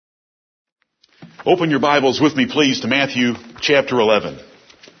Open your Bibles with me, please, to Matthew chapter 11.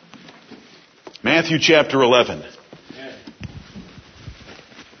 Matthew chapter 11.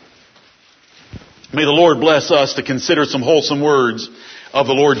 May the Lord bless us to consider some wholesome words of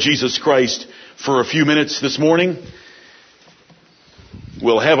the Lord Jesus Christ for a few minutes this morning.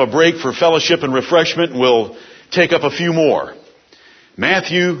 We'll have a break for fellowship and refreshment, and we'll take up a few more.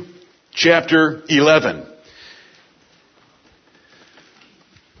 Matthew chapter 11.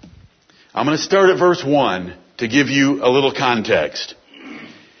 I'm going to start at verse 1 to give you a little context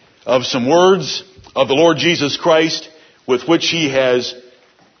of some words of the Lord Jesus Christ with which He has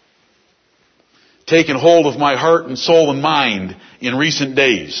taken hold of my heart and soul and mind in recent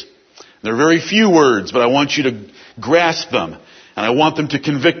days. There are very few words, but I want you to grasp them, and I want them to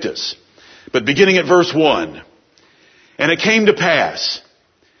convict us. But beginning at verse 1, "And it came to pass,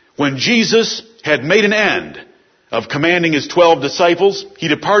 when Jesus had made an end of commanding His 12 disciples, He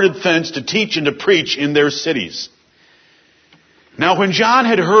departed thence to teach and to preach in their cities. Now when John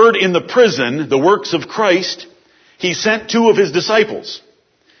had heard in the prison the works of Christ, he sent 2 of his disciples,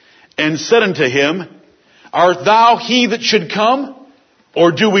 and said unto him, Art thou he that should come,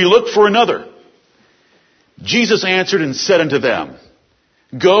 or do we look for another? Jesus answered and said unto them,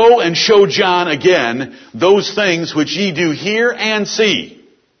 Go and show John again those things which ye do hear and see.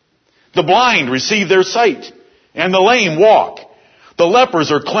 The blind receive their sight, and the lame walk. The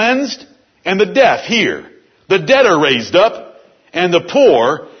lepers are cleansed, and the deaf hear. The dead are raised up, and the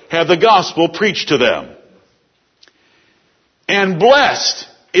poor have the gospel preached to them. And blessed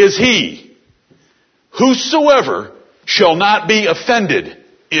is he, whosoever shall not be offended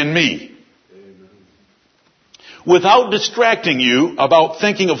in me." Amen. Without distracting you about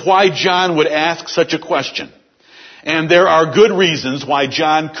thinking of why John would ask such a question. And there are good reasons why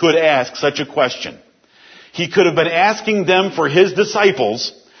John could ask such a question. He could have been asking them for his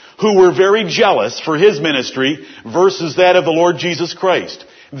disciples, who were very jealous for his ministry versus that of the Lord Jesus Christ.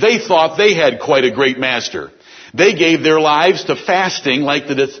 They thought they had quite a great master. They gave their lives to fasting like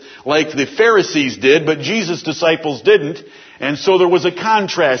the Pharisees did, but Jesus' disciples didn't. And so there was a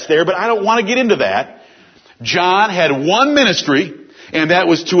contrast there, but I don't want to get into that. John had one ministry, and that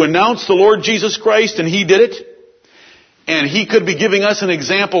was to announce the Lord Jesus Christ, and he did it. And he could be giving us an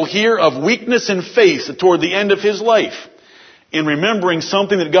example here of weakness in faith toward the end of his life, in remembering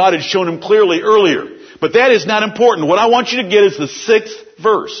something that God had shown him clearly earlier. But that is not important. What I want you to get is the 6th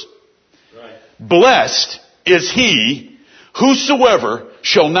verse. Right. Blessed is he whosoever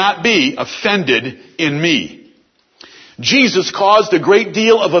shall not be offended in me. Jesus caused a great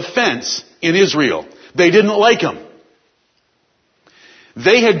deal of offense in Israel. They didn't like him.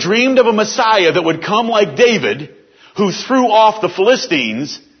 They had dreamed of a Messiah that would come like David, who threw off the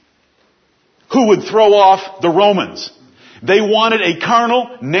Philistines, who would throw off the Romans. They wanted a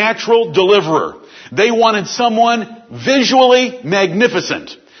carnal, natural deliverer. They wanted someone visually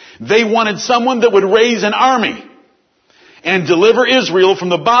magnificent. They wanted someone that would raise an army and deliver Israel from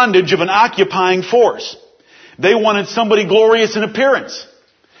the bondage of an occupying force. They wanted somebody glorious in appearance.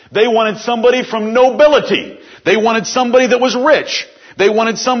 They wanted somebody from nobility. They wanted somebody that was rich. They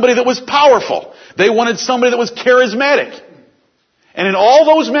wanted somebody that was powerful. They wanted somebody that was charismatic. And in all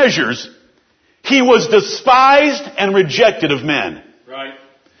those measures, he was despised and rejected of men. Right.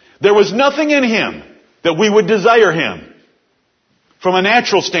 There was nothing in him that we would desire him from a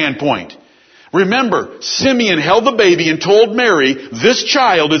natural standpoint. Remember, Simeon held the baby and told Mary, this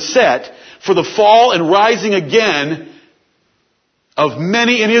child is set for the fall and rising again of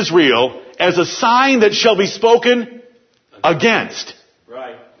many in Israel as a sign that shall be spoken against.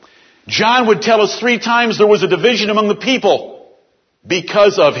 Right. John would tell us 3 times there was a division among the people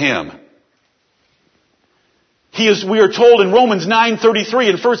because of him. We are told in Romans 9:33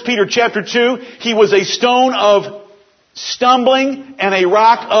 and 1 Peter chapter 2, he was a stone of stumbling and a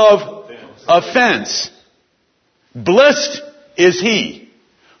rock of offense. Blessed is he,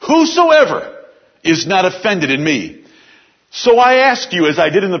 whosoever is not offended in me. So I ask you, as I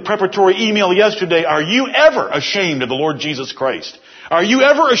did in the preparatory email yesterday, are you ever ashamed of the Lord Jesus Christ? Are you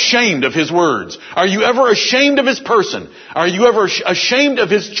ever ashamed of His words? Are you ever ashamed of His person? Are you ever ashamed of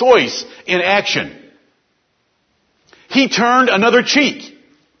His choice in action? He turned another cheek.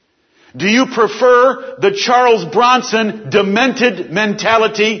 Do you prefer the Charles Bronson demented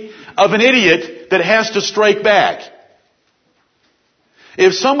mentality of an idiot that has to strike back?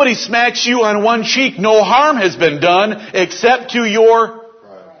 If somebody smacks you on one cheek, no harm has been done except to your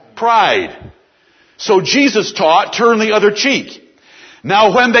pride. So Jesus taught, turn the other cheek.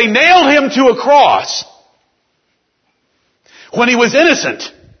 Now when they nailed him to a cross, when he was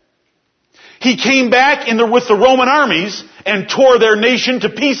innocent, He came back with the Roman armies and tore their nation to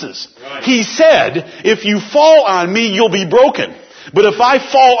pieces. Right. He said, if you fall on me, you'll be broken. But if I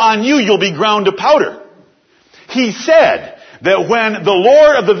fall on you, you'll be ground to powder. He said that when the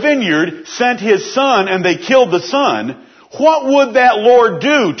Lord of the vineyard sent his son and they killed the son, what would that Lord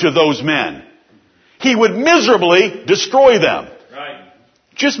do to those men? He would miserably destroy them. Right.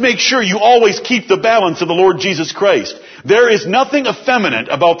 Just make sure you always keep the balance of the Lord Jesus Christ. There is nothing effeminate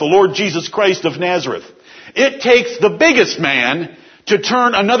about the Lord Jesus Christ of Nazareth. It takes the biggest man to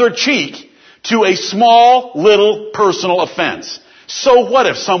turn another cheek to a small, little personal offense. So what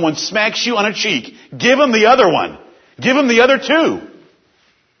if someone smacks you on a cheek? Give him the other one. Give him the other two.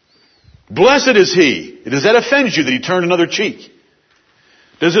 Blessed is he. Does that offend you that he turned another cheek?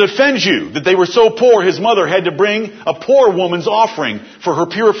 Does it offend you that they were so poor his mother had to bring a poor woman's offering for her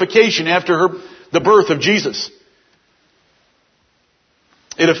purification after the birth of Jesus?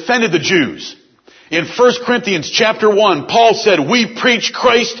 It offended the Jews. In 1 Corinthians chapter 1, Paul said, we preach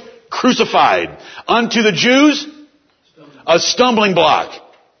Christ crucified. Unto the Jews, a stumbling block.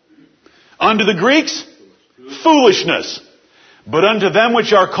 Unto the Greeks, foolishness. But unto them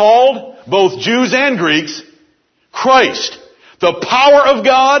which are called, both Jews and Greeks, Christ, the power of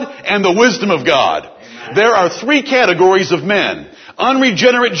God and the wisdom of God. Amen. There are three categories of men.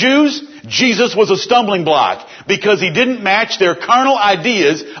 Unregenerate Jews, Jesus was a stumbling block because he didn't match their carnal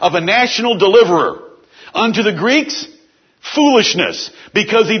ideas of a national deliverer. Unto the Greeks, foolishness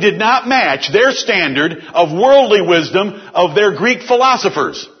because he did not match their standard of worldly wisdom of their Greek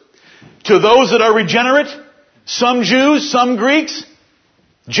philosophers. To those that are regenerate, some Jews, some Greeks,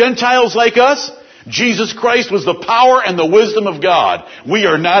 Gentiles like us, Jesus Christ was the power and the wisdom of God. We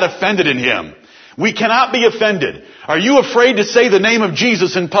are not offended in him. We cannot be offended. Are you afraid to say the name of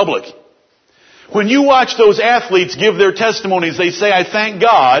Jesus in public? When you watch those athletes give their testimonies, they say, I thank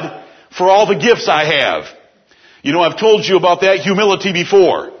God for all the gifts I have. You know, I've told you about that humility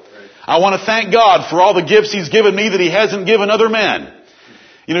before. I want to thank God for all the gifts he's given me that he hasn't given other men.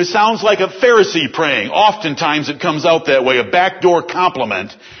 You know, it sounds like a Pharisee praying. Oftentimes it comes out that way, a backdoor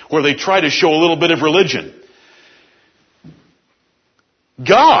compliment where they try to show a little bit of religion.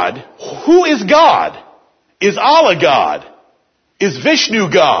 God, who is God? Is Allah God? Is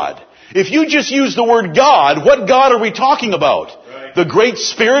Vishnu God? If you just use the word God, what God are we talking about? Right. The Great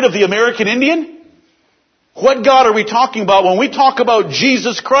Spirit of the American Indian? What God are we talking about? When we talk about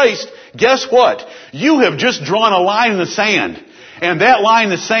Jesus Christ, guess what? You have just drawn a line in the sand. And that line in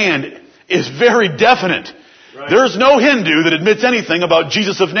the sand is very definite. Right. There's no Hindu that admits anything about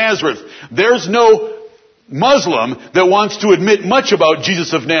Jesus of Nazareth. There's no Muslim that wants to admit much about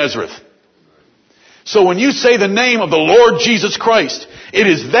Jesus of Nazareth. So when you say the name of the Lord Jesus Christ, it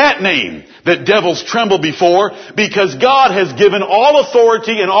is that name that devils tremble before because God has given all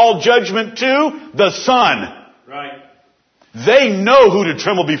authority and all judgment to the Son. Right. They know who to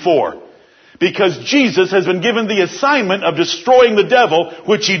tremble before. Because Jesus has been given the assignment of destroying the devil,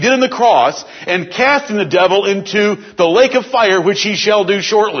 which he did on the cross, and casting the devil into the lake of fire, which he shall do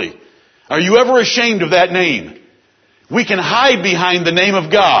shortly. Are you ever ashamed of that name? We can hide behind the name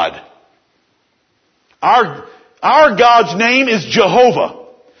of God. Our God's name is Jehovah.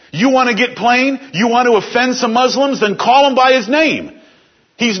 You want to get plain? You want to offend some Muslims? Then call him by his name.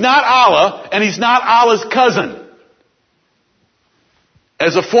 He's not Allah, and he's not Allah's cousin,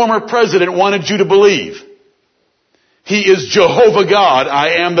 as a former president wanted you to believe. He is Jehovah God,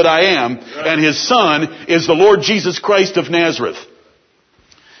 I am that I am, and his Son is the Lord Jesus Christ of Nazareth.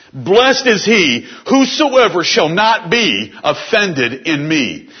 Blessed is he whosoever shall not be offended in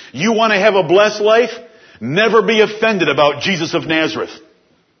me. You want to have a blessed life? Never be offended about Jesus of Nazareth.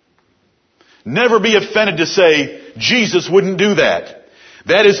 Never be offended to say, Jesus wouldn't do that.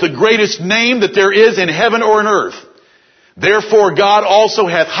 That is the greatest name that there is in heaven or in earth. Therefore God also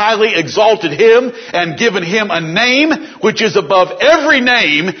hath highly exalted him and given him a name which is above every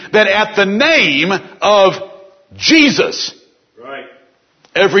name, that at the name of Jesus, Right.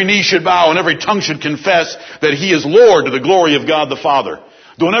 every knee should bow and every tongue should confess that he is Lord to the glory of God the Father.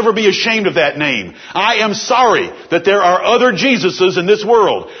 Don't ever be ashamed of that name. I am sorry that there are other Jesuses in this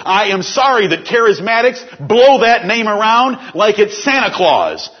world. I am sorry that charismatics blow that name around like it's Santa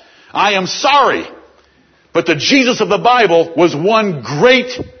Claus. I am sorry. But the Jesus of the Bible was one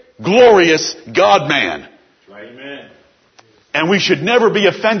great, glorious God-man. Right. Amen. And we should never be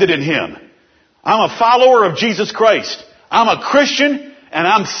offended in him. I'm a follower of Jesus Christ. I'm a Christian, and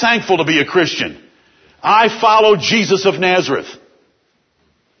I'm thankful to be a Christian. I follow Jesus of Nazareth.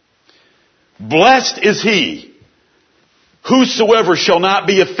 Blessed is he whosoever shall not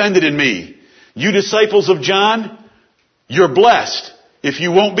be offended in me. You disciples of John, you're blessed. if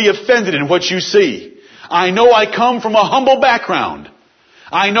you won't be offended in what you see. I know I come from a humble background.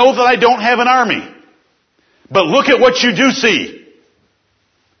 I know that I don't have an army. But look at what you do see.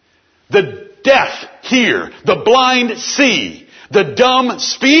 The deaf hear, the blind see, the dumb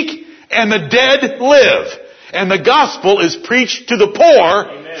speak, and the dead live. And the gospel is preached to the poor.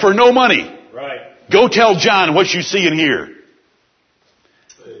 Amen. For no money. Right. Go tell John what you see and hear.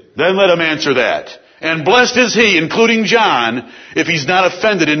 Then let him answer that. And blessed is he, including John, if he's not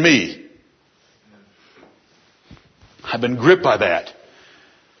offended in me. I've been gripped by that.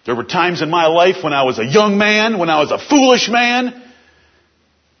 There were times in my life when I was a young man, when I was a foolish man.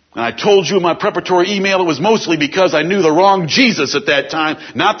 And I told you in my preparatory email it was mostly because I knew the wrong Jesus at that time,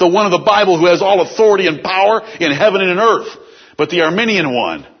 not the one of the Bible who has all authority and power in heaven and in earth, but the Arminian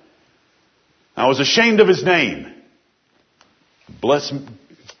one. I was ashamed of his name. Bless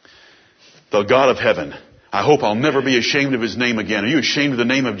the God of heaven. I hope I'll never be ashamed of his name again. Are you ashamed of the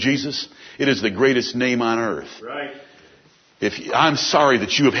name of Jesus? It is the greatest name on earth. Right. I'm sorry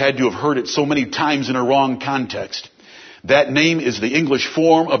that you have had to have heard it so many times in a wrong context. That name is the English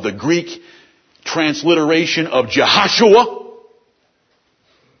form of the Greek transliteration of Jehoshua.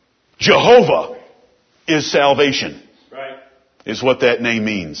 Jehovah is salvation. Right. Is what that name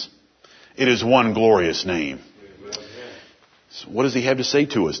means. It is one glorious name. So what does he have to say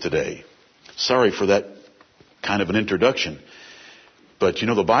to us today? Sorry for that kind of an introduction. But you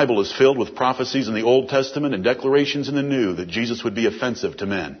know, the Bible is filled with prophecies in the Old Testament and declarations in the New that Jesus would be offensive to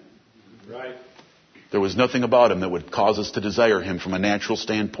men. Right. There was nothing about him that would cause us to desire him from a natural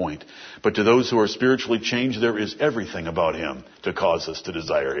standpoint. But to those who are spiritually changed, there is everything about him to cause us to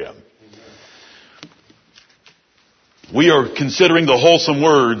desire him. We are considering the wholesome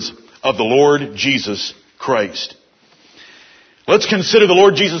words of the Lord Jesus Christ. Let's consider the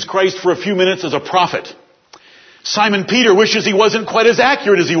Lord Jesus Christ for a few minutes as a prophet. Simon Peter wishes he wasn't quite as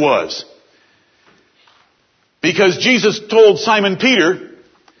accurate as he was. Because Jesus told Simon Peter,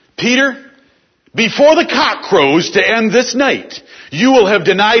 Peter, before the cock crows to end this night, you will have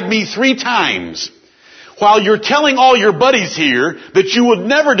denied me 3 times. While you're telling all your buddies here that you would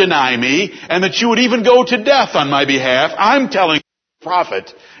never deny me and that you would even go to death on my behalf, I'm telling the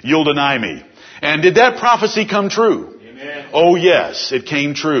prophet, you'll deny me. And did that prophecy come true? Amen. Oh yes, it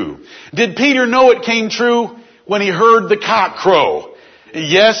came true. Did Peter know it came true when he heard the cock crow?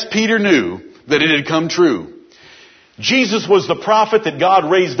 Yes, Peter knew that it had come true. Jesus was the prophet that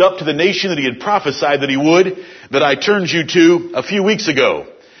God raised up to the nation that he had prophesied that he would, that I turned you to a few weeks ago.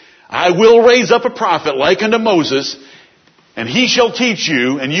 I will raise up a prophet like unto Moses, and he shall teach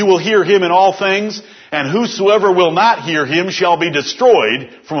you, and you will hear him in all things, and whosoever will not hear him shall be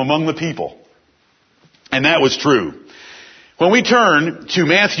destroyed from among the people. And that was true. When we turn to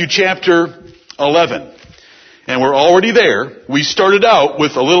Matthew chapter 11, and we're already there, we started out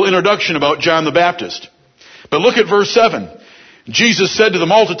with a little introduction about John the Baptist. But look at verse 7. Jesus said to the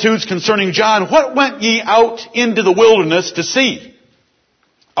multitudes concerning John, what went ye out into the wilderness to see?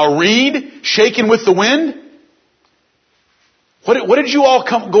 A reed shaken with the wind? What did you all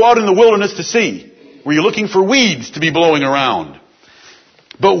go out in the wilderness to see? Were you looking for weeds to be blowing around?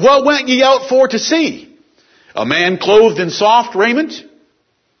 But what went ye out for to see? A man clothed in soft raiment?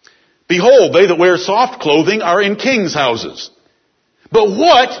 Behold, they that wear soft clothing are in kings' houses. But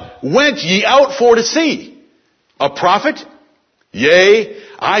what went ye out for to see? A prophet? Yea,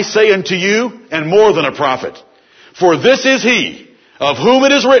 I say unto you, and more than a prophet. For this is he, of whom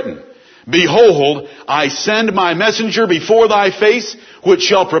it is written, Behold, I send my messenger before thy face, which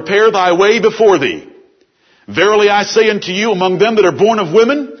shall prepare thy way before thee. Verily I say unto you, among them that are born of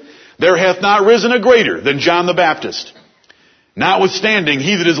women, there hath not risen a greater than John the Baptist. Notwithstanding,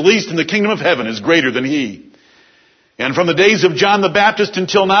 he that is least in the kingdom of heaven is greater than he. And from the days of John the Baptist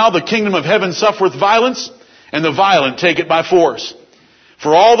until now, the kingdom of heaven suffereth violence, and the violent take it by force.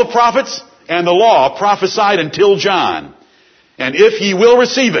 For all the prophets and the law prophesied until John. And if ye will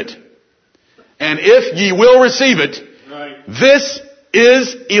receive it, right, this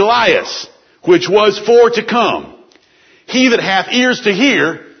is Elias, which was for to come. He that hath ears to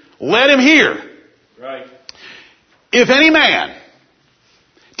hear, let him hear. Right. If any man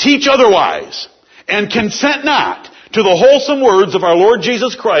teach otherwise, and consent not to the wholesome words of our Lord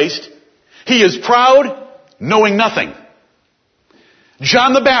Jesus Christ, he is proud, knowing nothing.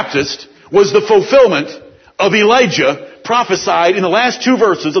 John the Baptist was the fulfillment of Elijah prophesied in the last 2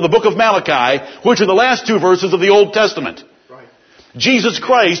 verses of the book of Malachi, which are the last 2 verses of the Old Testament. Right. Jesus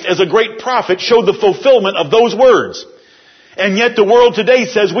Christ, as a great prophet, showed the fulfillment of those words. And yet the world today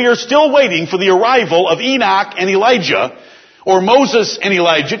says we are still waiting for the arrival of Enoch and Elijah, or Moses and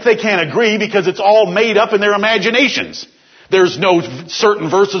Elijah. They can't agree because it's all made up in their imaginations. There's no certain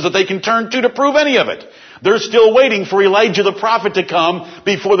verses that they can turn to prove any of it. They're still waiting for Elijah the prophet to come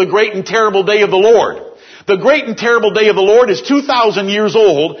before the great and terrible day of the Lord. The great and terrible day of the Lord is 2,000 years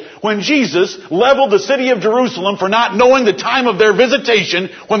old when Jesus leveled the city of Jerusalem for not knowing the time of their visitation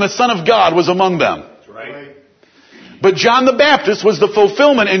when the Son of God was among them. That's right. But John the Baptist was the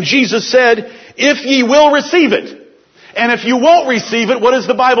fulfillment, and Jesus said, if ye will receive it. And if you won't receive it, what does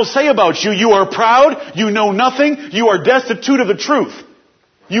the Bible say about you? You are proud, you know nothing, you are destitute of the truth.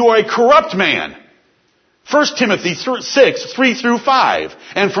 You are a corrupt man. 1 Timothy 6, 3 through 5.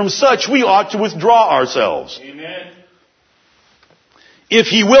 And from such we ought to withdraw ourselves. Amen.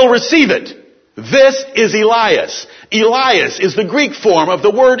 If ye will receive it. This is Elias. Elias is the Greek form of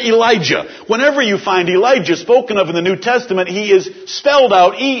the word Elijah. Whenever you find Elijah spoken of in the New Testament, he is spelled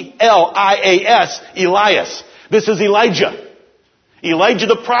out E-L-I-A-S, Elias. This is Elijah. Elijah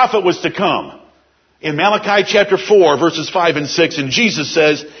the prophet was to come. In Malachi chapter 4, verses 5 and 6, and Jesus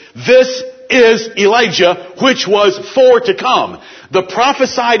says, this is Elijah, which was for to come. The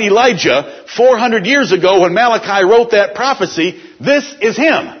prophesied Elijah 400 years ago when Malachi wrote that prophecy, this is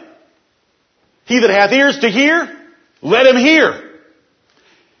him. He that hath ears to hear, let him hear.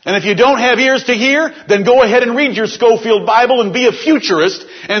 And if you don't have ears to hear, then go ahead and read your Schofield Bible and be a futurist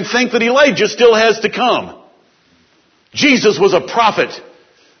and think that Elijah still has to come. Jesus was a prophet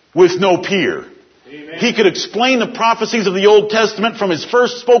with no peer. Amen. He could explain the prophecies of the Old Testament from his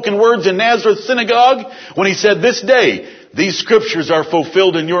first spoken words in Nazareth synagogue when he said, this day, these scriptures are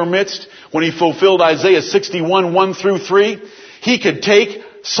fulfilled in your midst. When he fulfilled Isaiah 61, 1 through 3. He could take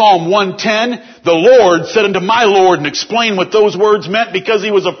Psalm 110, the Lord said unto my Lord, and explain what those words meant because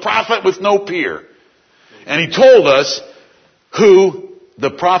he was a prophet with no peer. And he told us who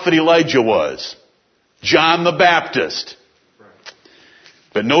the prophet Elijah was. John the Baptist.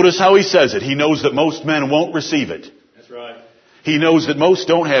 But notice how he says it. He knows that most men won't receive it. That's right. He knows that most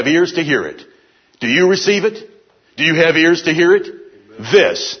don't have ears to hear it. Do you receive it? Do you have ears to hear it? Amen.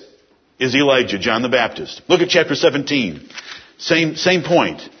 This is Elijah, John the Baptist. Look at chapter 17. Same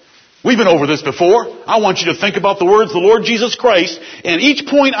point. We've been over this before. I want you to think about the words of the Lord Jesus Christ. And each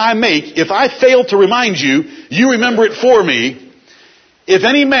point I make, if I fail to remind you, you remember it for me. If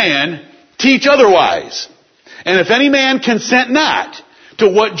any man teach otherwise, and if any man consent not to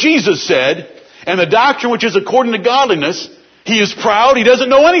what Jesus said, and the doctrine which is according to godliness, he is proud, he doesn't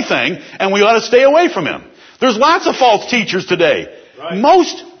know anything, and we ought to stay away from him. There's lots of false teachers today. Right.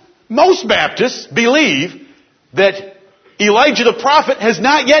 Most Baptists believe that Elijah the prophet has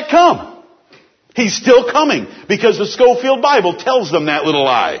not yet come. He's still coming because the Schofield Bible tells them that little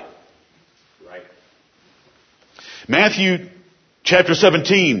lie. Right. Matthew chapter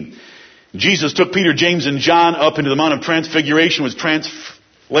 17. Jesus took Peter, James, and John up into the Mount of Transfiguration, was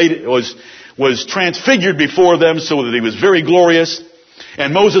transfigured before them so that he was very glorious.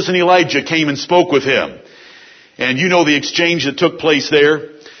 And Moses and Elijah came and spoke with him. And you know the exchange that took place there.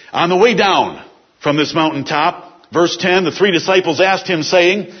 On the way down from this mountaintop, verse 10, the 3 disciples asked him,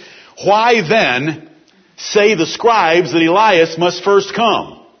 saying, why then say the scribes that Elias must first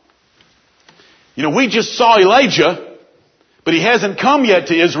come? You know, we just saw Elijah, but he hasn't come yet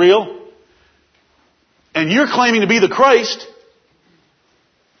to Israel. And you're claiming to be the Christ.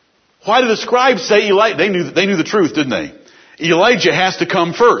 Why do the scribes say Elijah? They knew the truth, didn't they? Elijah has to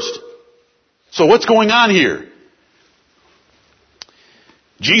come first. So what's going on here?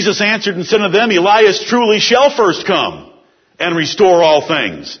 Jesus answered and said unto them, Elias truly shall first come and restore all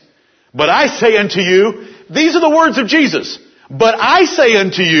things. But I say unto you, these are the words of Jesus. But I say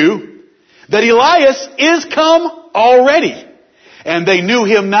unto you that Elias is come already. And they knew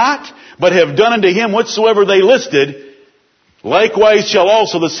him not, but have done unto him whatsoever they listed. Likewise shall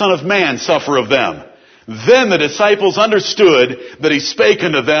also the Son of Man suffer of them. Then the disciples understood that he spake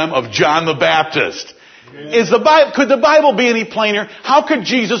unto them of John the Baptist. Could the Bible be any plainer? How could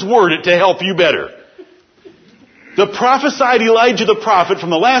Jesus word it to help you better? The prophesied Elijah the prophet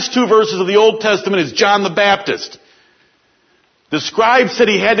from the last 2 verses of the Old Testament is John the Baptist. The scribes said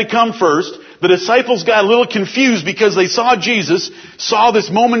he had to come first. The disciples got a little confused because they saw Jesus, saw this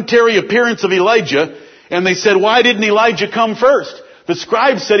momentary appearance of Elijah, and they said, why didn't Elijah come first? The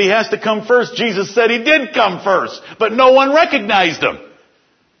scribes said he has to come first. Jesus said he did come first, but no one recognized him.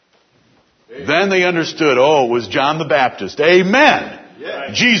 Amen. Then they understood, it was John the Baptist. Amen.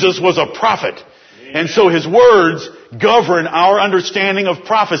 Yeah. Jesus was a prophet. Amen. And so his words govern our understanding of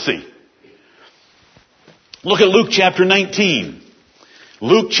prophecy. Look at Luke chapter 19.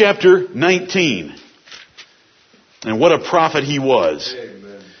 Luke chapter 19. And what a prophet he was.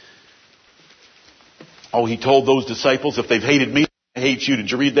 Amen. He told those disciples, if they've hated me, they hate you. Did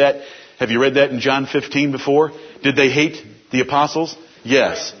you read that? Have you read that in John 15 before? Did they hate the apostles?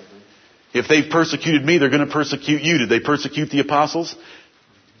 Yes. If they've persecuted me, they're going to persecute you. Did they persecute the apostles?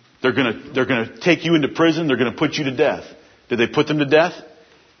 They're going to take you into prison. They're going to put you to death. Did they put them to death?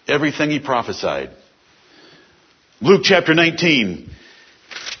 Everything he prophesied. Luke chapter 19,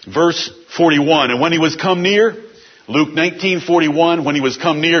 verse 41. And when he was come near, Luke 19:41, when he was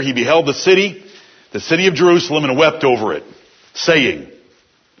come near, he beheld the city of Jerusalem, and wept over it, saying,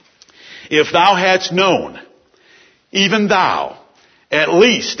 if thou hadst known, even thou, at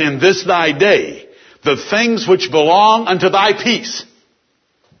least in this thy day, the things which belong unto thy peace,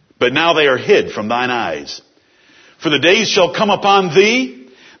 but now they are hid from thine eyes. For the days shall come upon thee,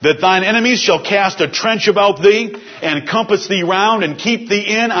 that thine enemies shall cast a trench about thee, and compass thee round, and keep thee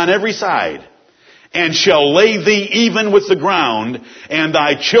in on every side, and shall lay thee even with the ground, and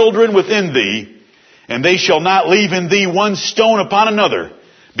thy children within thee, and they shall not leave in thee one stone upon another,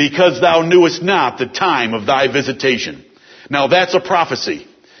 because thou knewest not the time of thy visitation. Now that's a prophecy.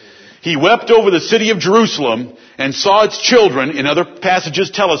 He wept over the city of Jerusalem and saw its children, in other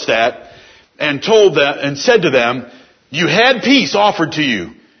passages tell us that, and told them, and said to them, you had peace offered to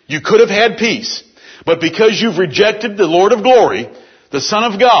you. You could have had peace. But because you've rejected the Lord of glory, the Son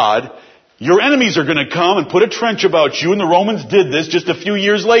of God, your enemies are going to come and put a trench about you, and the Romans did this just a few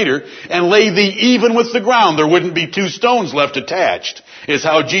years later, and lay thee even with the ground. There wouldn't be two stones left attached, is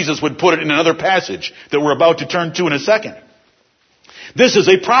how Jesus would put it in another passage that we're about to turn to in a second. This is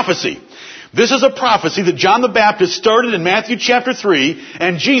a prophecy. This is a prophecy that John the Baptist started in Matthew chapter 3,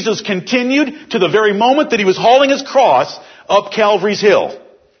 and Jesus continued to the very moment that he was hauling his cross up Calvary's hill,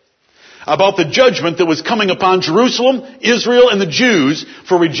 about the judgment that was coming upon Jerusalem, Israel, and the Jews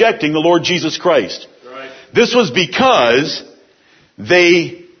for rejecting the Lord Jesus Christ. Right. This was because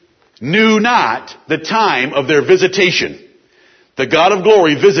they knew not the time of their visitation. The God of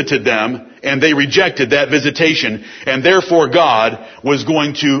glory visited them, and they rejected that visitation, and therefore God was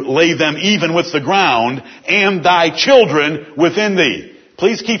going to lay them even with the ground, and thy children within thee.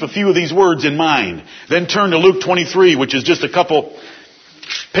 Please keep a few of these words in mind. Then turn to Luke 23, which is just a couple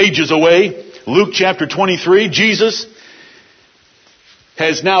pages away. Luke chapter 23. Jesus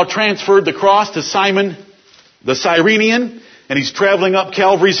has now transferred the cross to Simon the Cyrenian, and he's traveling up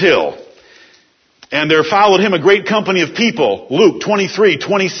Calvary's hill. And there followed him a great company of people, Luke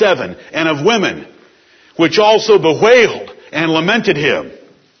 23:27, and of women, which also bewailed and lamented him.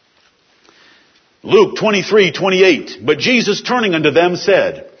 Luke 23:28. But Jesus turning unto them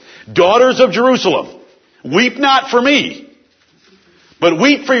said, daughters of Jerusalem, weep not for me, but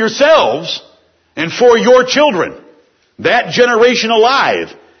weep for yourselves and for your children, that generation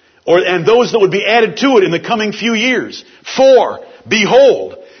alive, and those that would be added to it in the coming few years. For,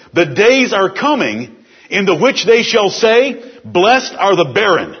 behold, the days are coming in the which they shall say, blessed are the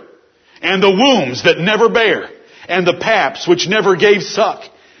barren, and the wombs that never bare, and the paps which never gave suck.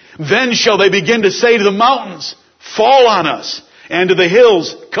 Then shall they begin to say to the mountains, fall on us, and to the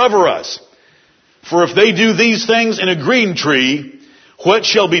hills, cover us. For if they do these things in a green tree, what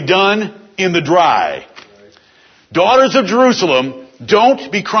shall be done in the dry? Daughters of Jerusalem,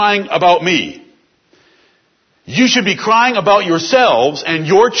 don't be crying about me. You should be crying about yourselves and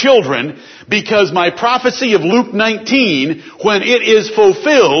your children, because my prophecy of Luke 19, when it is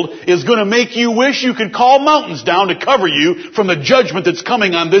fulfilled, is going to make you wish you could call mountains down to cover you from the judgment that's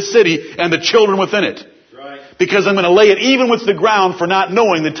coming on this city and the children within it. Right. Because I'm going to lay it even with the ground for not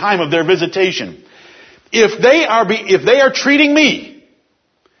knowing the time of their visitation. If they are treating me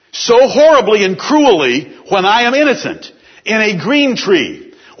so horribly and cruelly when I am innocent, in a green tree,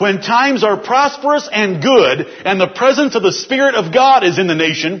 when times are prosperous and good, and the presence of the Spirit of God is in the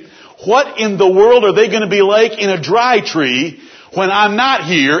nation, what in the world are they going to be like in a dry tree when I'm not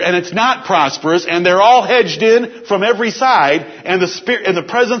here and it's not prosperous and they're all hedged in from every side and the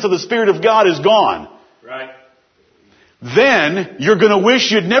presence of the Spirit of God is gone? Right. Then you're going to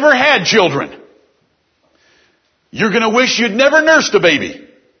wish you'd never had children. You're going to wish you'd never nursed a baby.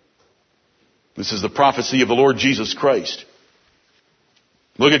 This is the prophecy of the Lord Jesus Christ.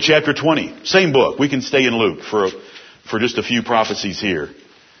 Look at chapter 20. Same book. We can stay in Luke for just a few prophecies here.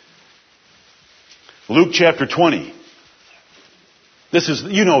 Luke chapter 20. This is,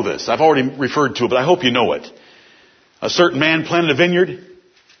 you know this. I've already referred to it, but I hope you know it. A certain man planted a vineyard.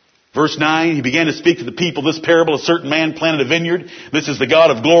 Verse 9, he began to speak to the people this parable. A certain man planted a vineyard. This is the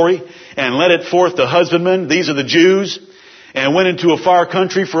God of glory. And led it forth to husbandmen. These are the Jews. And went into a far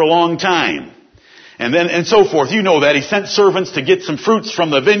country for a long time. And so forth. You know that. He sent servants to get some fruits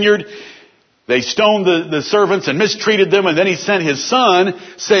from the vineyard. They stoned the servants and mistreated them. And then he sent his son,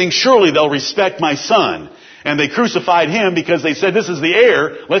 saying, surely they'll respect my son. And they crucified him because they said, this is the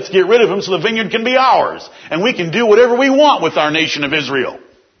heir. Let's get rid of him so the vineyard can be ours. And we can do whatever we want with our nation of Israel.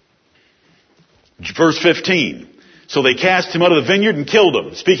 Verse 15. So they cast him out of the vineyard and killed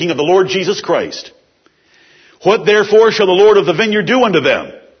him. Speaking of the Lord Jesus Christ. What therefore shall the Lord of the vineyard do unto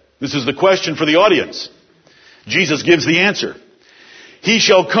them? This is the question for the audience. Jesus gives the answer. He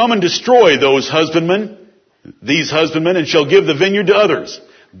shall come and destroy these husbandmen, and shall give the vineyard to others.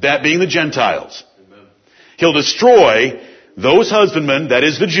 That being the Gentiles. He'll destroy those husbandmen, that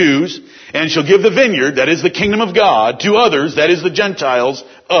is the Jews, and shall give the vineyard, that is the kingdom of God, to others, that is the Gentiles,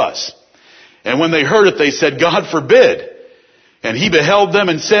 us. And when they heard it, they said, God forbid. And he beheld them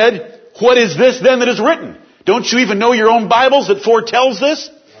and said, what is this then that is written? Don't you even know your own Bibles that foretells this?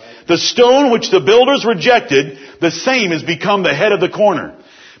 The stone which the builders rejected, the same has become the head of the corner.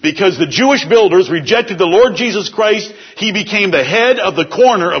 Because the Jewish builders rejected the Lord Jesus Christ, he became the head of the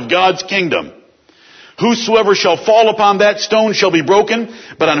corner of God's kingdom. Whosoever shall fall upon that stone shall be broken,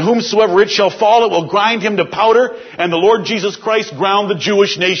 but on whomsoever it shall fall, it will grind him to powder, and the Lord Jesus Christ ground the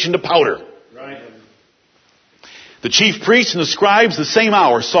Jewish nation to powder. Right. The chief priests and the scribes the same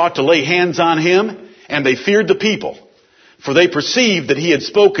hour sought to lay hands on him, and they feared the people, for they perceived that he had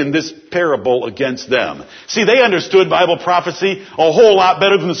spoken this parable against them. See, they understood Bible prophecy a whole lot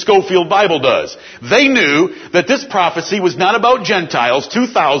better than the Schofield Bible does. They knew that this prophecy was not about Gentiles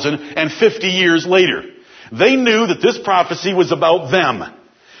 2,050 years later. They knew that this prophecy was about them.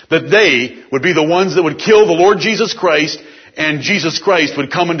 That they would be the ones that would kill the Lord Jesus Christ, and Jesus Christ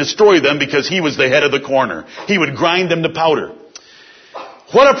would come and destroy them because he was the head of the corner. He would grind them to powder.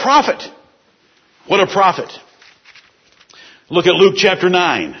 What a prophet! What a prophet! Look at Luke chapter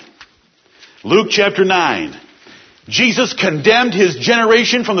 9. Luke chapter 9. Jesus condemned his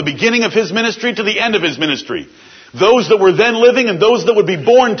generation from the beginning of his ministry to the end of his ministry. Those that were then living and those that would be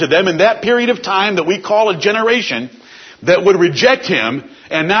born to them in that period of time that we call a generation that would reject him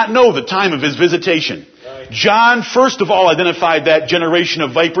and not know the time of his visitation. Right. John, first of all, identified that generation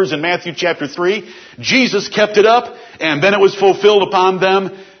of vipers in Matthew chapter 3. Jesus kept it up, and then it was fulfilled upon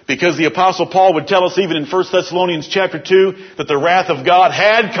them, because the Apostle Paul would tell us even in 1 Thessalonians chapter 2 that the wrath of God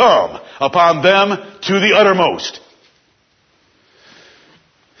had come upon them to the uttermost.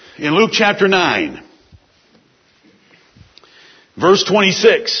 In Luke chapter 9, verse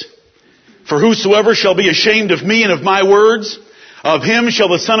 26, for whosoever shall be ashamed of me and of my words, of him shall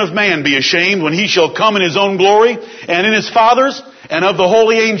the Son of Man be ashamed when he shall come in his own glory and in his Father's and of the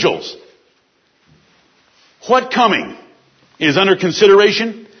holy angels. What coming is under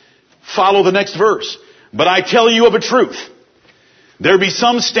consideration? Follow the next verse. But I tell you of a truth. There be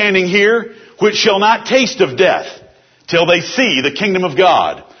some standing here which shall not taste of death till they see the kingdom of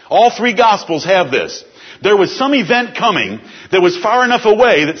God. All three Gospels have this. There was some event coming that was far enough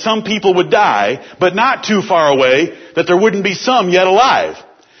away that some people would die, but not too far away that there wouldn't be some yet alive.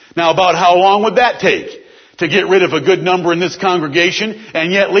 Now, about how long would that take to get rid of a good number in this congregation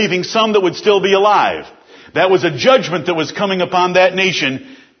and yet leaving some that would still be alive? That was a judgment that was coming upon that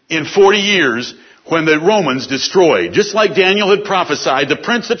nation in 40 years when the Romans destroyed. Just like Daniel had prophesied, the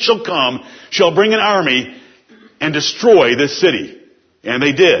prince that shall come shall bring an army and destroy this city. And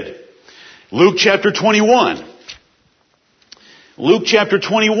they did. Luke chapter 21. Luke chapter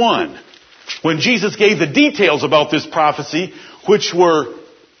 21. When Jesus gave the details about this prophecy, which were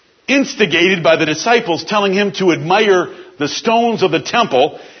instigated by the disciples telling him to admire the stones of the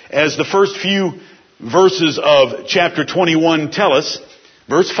temple, as the first few verses of chapter 21 tell us.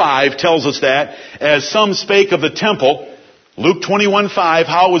 Verse 5 tells us that, as some spake of the temple, Luke 21:5,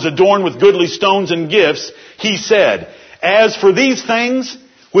 how it was adorned with goodly stones and gifts, he said, as for these things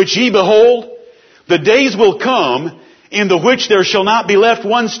which ye behold, the days will come in the which there shall not be left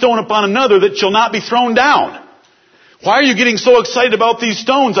one stone upon another that shall not be thrown down. Why are you getting so excited about these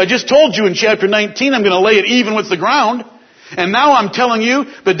stones? I just told you in chapter 19 I'm going to lay it even with the ground. And now I'm telling you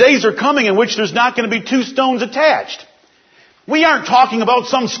the days are coming in which there's not going to be two stones attached. We aren't talking about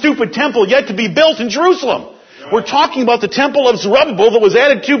some stupid temple yet to be built in Jerusalem. We're talking about the temple of Zerubbabel that was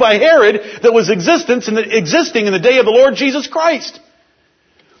added to by Herod that was existing in the day of the Lord Jesus Christ.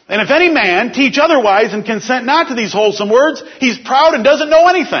 And if any man teach otherwise and consent not to these wholesome words, he's proud and doesn't know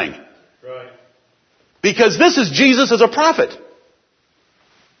anything. Right. Because this is Jesus as a prophet.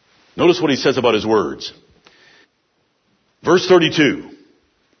 Notice what he says about his words. Verse 32.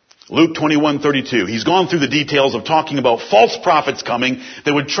 Luke 21:32. He's gone through the details of talking about false prophets coming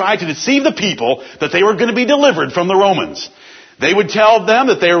that would try to deceive the people that they were going to be delivered from the Romans. They would tell them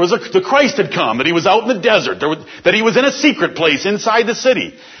that the Christ had come, that he was out in the desert, that he was in a secret place inside the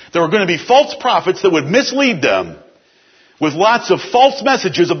city. There were going to be false prophets that would mislead them with lots of false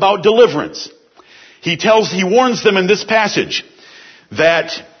messages about deliverance. He warns them in this passage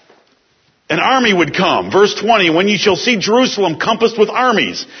that an army would come. Verse 20, when ye shall see Jerusalem compassed with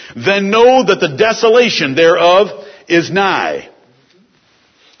armies, then know that the desolation thereof is nigh.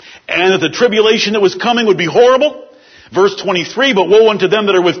 And that the tribulation that was coming would be horrible. Verse 23, but woe unto them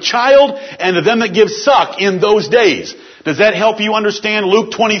that are with child, and to them that give suck in those days. Does that help you understand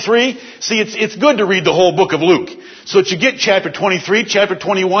Luke 23? See, it's good to read the whole book of Luke, so that you get chapter 23, chapter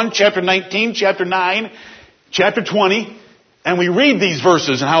 21, chapter 19, chapter 9, chapter 20, and we read these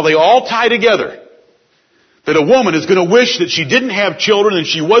verses and how they all tie together. That a woman is going to wish that she didn't have children and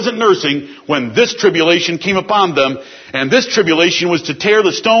she wasn't nursing when this tribulation came upon them. And this tribulation was to tear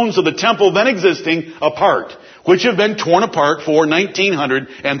the stones of the temple then existing apart, which have been torn apart for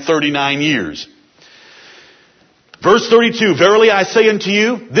 1939 years. Verse 32, verily I say unto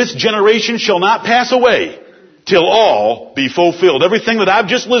you, this generation shall not pass away till all be fulfilled. Everything that I've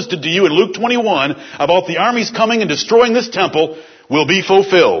just listed to you in Luke 21 about the armies coming and destroying this temple will be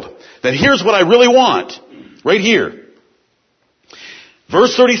fulfilled. Then here's what I really want. Right here.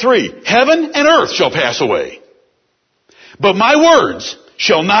 Verse 33, heaven and earth shall pass away, but my words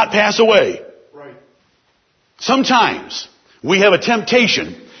shall not pass away. Right. Sometimes we have a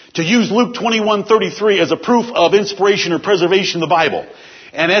temptation to use Luke 21:33 as a proof of inspiration or preservation of the Bible.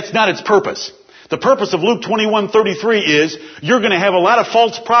 And that's not its purpose. The purpose of Luke 21:33 is you're going to have a lot of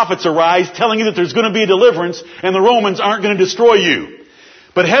false prophets arise telling you that there's going to be a deliverance and the Romans aren't going to destroy you.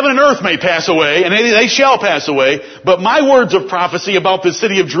 But heaven and earth may pass away, and they shall pass away, but my words of prophecy about the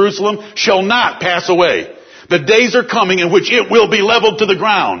city of Jerusalem shall not pass away. The days are coming in which it will be leveled to the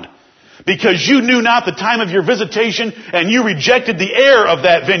ground. Because you knew not the time of your visitation, and you rejected the heir of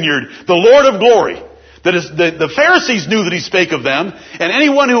that vineyard, the Lord of glory. That is, the Pharisees knew that he spake of them, and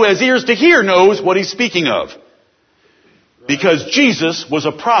anyone who has ears to hear knows what he's speaking of. Because Jesus was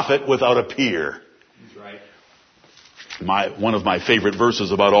a prophet without a peer. One of my favorite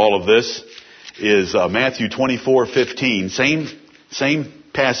verses about all of this is Matthew 24:15. Same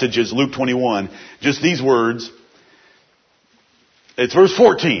passage as Luke 21. Just these words. It's verse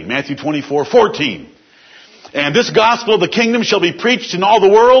 14. Matthew 24:14. And this gospel of the kingdom shall be preached in all the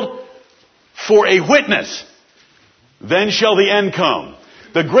world for a witness. Then shall the end come.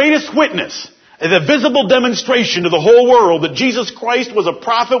 The greatest witness, the visible demonstration to the whole world that Jesus Christ was a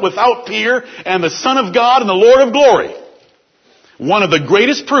prophet without peer and the Son of God and the Lord of glory. One of the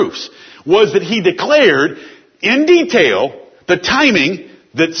greatest proofs was that he declared in detail the timing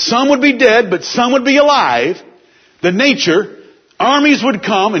that some would be dead, but some would be alive. The nature, armies would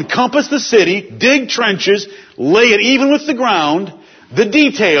come, encompass the city, dig trenches, lay it even with the ground. The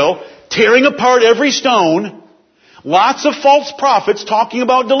detail, tearing apart every stone. Lots of false prophets talking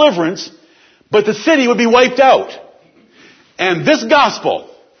about deliverance, but the city would be wiped out. And this gospel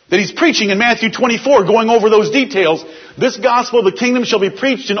that he's preaching in Matthew 24, going over those details, this gospel of the kingdom shall be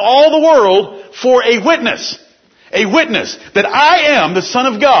preached in all the world for a witness. A witness that I am the Son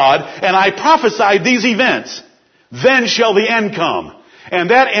of God and I prophesied these events. Then shall the end come. And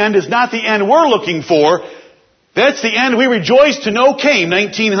that end is not the end we're looking for. That's the end we rejoice to know came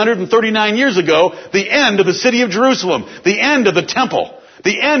 1939 years ago. The end of the city of Jerusalem. The end of the temple.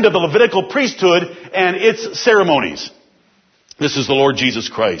 The end of the Levitical priesthood and its ceremonies. This is the Lord Jesus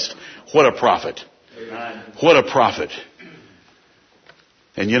Christ. What a prophet. Amen. What a prophet.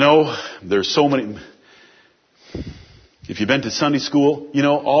 And you know, there's so many. If you've been to Sunday school, you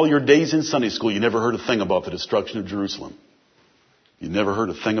know, all your days in Sunday school, you never heard a thing about the destruction of Jerusalem. You never heard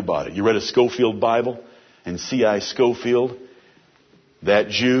a thing about it. You read a Schofield Bible, and C.I. Schofield, that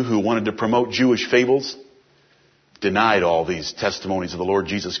Jew who wanted to promote Jewish fables, denied all these testimonies of the Lord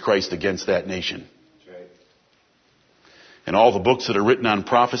Jesus Christ against that nation. And all the books that are written on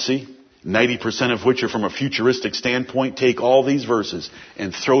prophecy, 90% of which are from a futuristic standpoint, take all these verses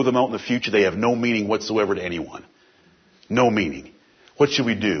and throw them out in the future. They have no meaning whatsoever to anyone. No meaning. What should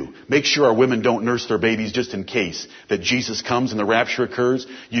we do? Make sure our women don't nurse their babies just in case that Jesus comes and the rapture occurs.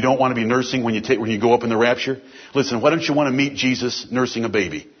 You don't want to be nursing when you go up in the rapture. Listen, why don't you want to meet Jesus nursing a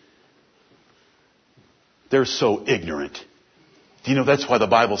baby? They're so ignorant. Do you know that's why the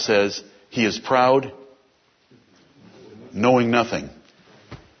Bible says he is proud, knowing nothing.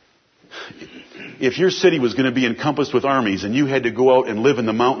 If your city was going to be encompassed with armies and you had to go out and live in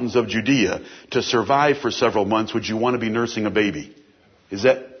the mountains of Judea to survive for several months, would you want to be nursing a baby?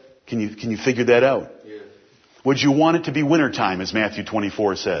 Can you figure that out? Yeah. Would you want it to be wintertime, as Matthew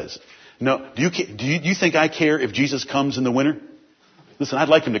 24 says? No. Do you think I care if Jesus comes in the winter? Listen, I'd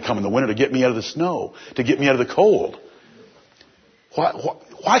like him to come in the winter to get me out of the snow, to get me out of the cold.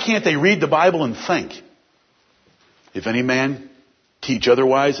 Why can't they read the Bible and think? If any man teach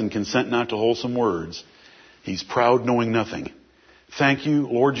otherwise and consent not to wholesome words. He's proud, knowing nothing. Thank you,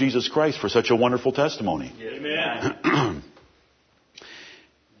 Lord Jesus Christ, for such a wonderful testimony. Amen.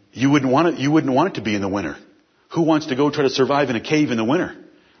 You wouldn't want it to be in the winter. Who wants to go try to survive in a cave in the winter?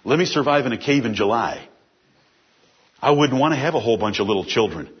 Let me survive in a cave in July. I wouldn't want to have a whole bunch of little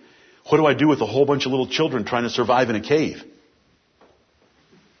children. What do I do with a whole bunch of little children trying to survive in a cave?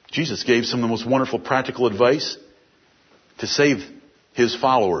 Jesus gave some of the most wonderful practical advice to save his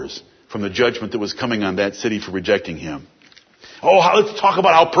followers from the judgment that was coming on that city for rejecting him. Let's talk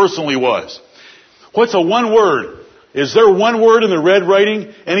about how personal he was. What's a one word? Is there one word in the red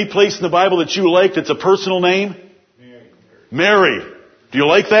writing, any place in the Bible that you like that's a personal name? Mary. Do you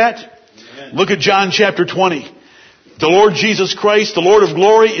like that? Amen. Look at John chapter 20. The Lord Jesus Christ, the Lord of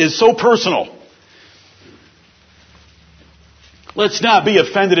glory, is so personal. Let's not be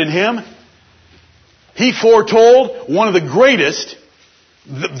offended in him. He foretold one of the greatest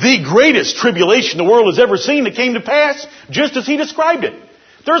tribulation the world has ever seen that came to pass just as he described it.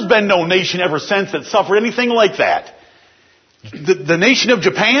 There's been no nation ever since that suffered anything like that. The nation of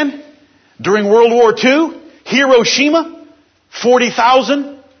Japan during World War II, Hiroshima,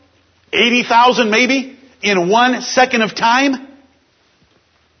 40,000, 80,000 maybe in 1 second of time.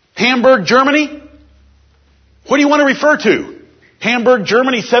 Hamburg, Germany. What do you want to refer to? Hamburg,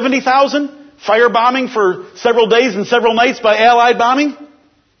 Germany, 70,000? Firebombing for several days and several nights by Allied bombing?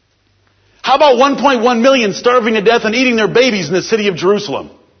 How about 1.1 million starving to death and eating their babies in the city of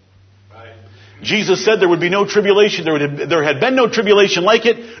Jerusalem? Right. Jesus said there would be no tribulation. There had been no tribulation like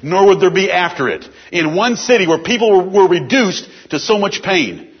it, nor would there be after it. In one city where people were reduced to so much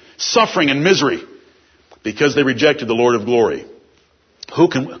pain, suffering, and misery because they rejected the Lord of glory. Who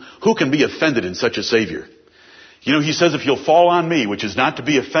can be offended in such a Savior? You know, he says, if you'll fall on me, which is not to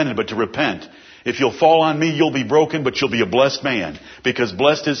be offended, but to repent. If you'll fall on me, you'll be broken, but you'll be a blessed man. Because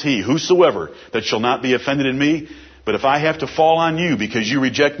blessed is he, whosoever, that shall not be offended in me. But if I have to fall on you because you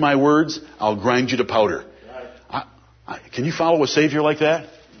reject my words, I'll grind you to powder. Can you follow a Savior like that?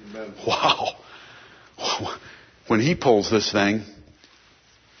 Amen. Wow. When he pulls this thing,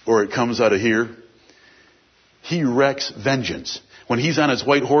 or it comes out of here, he wreaks vengeance. When he's on his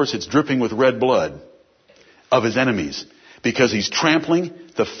white horse, it's dripping with red blood of his enemies, because he's trampling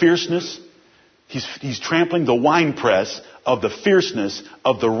the fierceness, he's trampling the winepress of the fierceness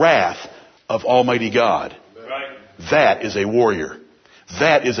of the wrath of Almighty God. Right. That is a warrior.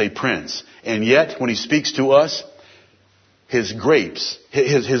 That is a prince. And yet, when he speaks to us, his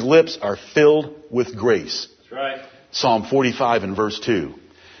lips are filled with grace. That's right. Psalm 45 and verse 2.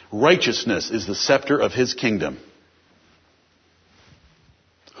 Righteousness is the scepter of his kingdom.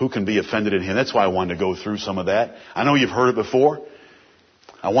 Who can be offended in him? That's why I wanted to go through some of that. I know you've heard it before.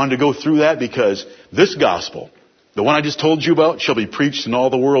 I wanted to go through that because this gospel, the one I just told you about, shall be preached in all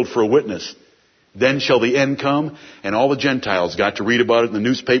the world for a witness. Then shall the end come, and all the Gentiles got to read about it in the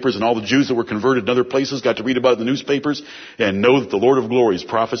newspapers, and all the Jews that were converted in other places got to read about it in the newspapers, and know that the Lord of glory's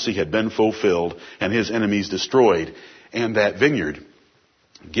prophecy had been fulfilled, and his enemies destroyed, and that vineyard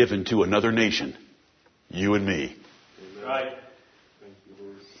given to another nation, you and me. Right.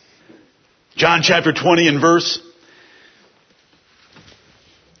 John chapter 20 and verse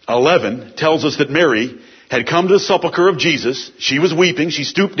 11 tells us that Mary had come to the sepulchre of Jesus. She was weeping. She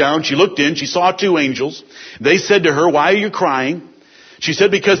stooped down. She looked in. She saw two angels. They said to her, "Why are you crying?" She said,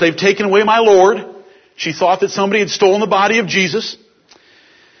 "Because they've taken away my Lord." She thought that somebody had stolen the body of Jesus.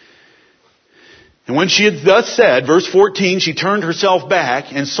 And when she had thus said, verse 14, she turned herself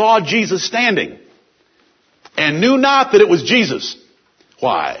back and saw Jesus standing and knew not that it was Jesus.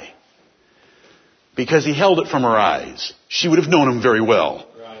 Why? Because he held it from her eyes. She would have known him very well.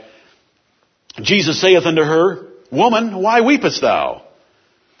 Right. Jesus saith unto her, "Woman, why weepest thou?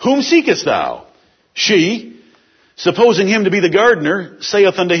 Whom seekest thou?" She, supposing him to be the gardener,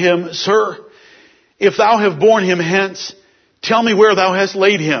 saith unto him, "Sir, if thou have borne him hence, tell me where thou hast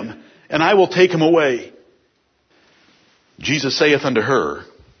laid him, and I will take him away." Jesus saith unto her,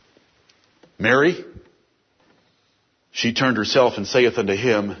 "Mary." She turned herself and saith unto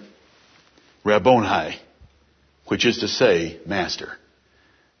him, Rabboni, which is to say, Master.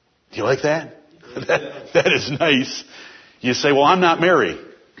 Do you like that? That is nice. You say, "Well, I'm not Mary."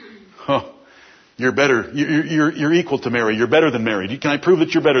 Oh, you're better. You're equal to Mary. You're better than Mary. Can I prove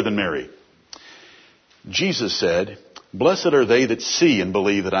that you're better than Mary? Jesus said, "Blessed are they that see and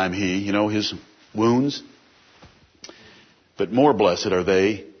believe that I'm he." You know, his wounds. But more blessed are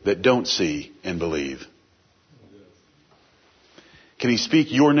they that don't see and believe. Can he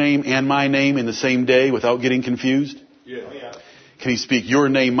speak your name and my name in the same day without getting confused? Yeah. Can he speak your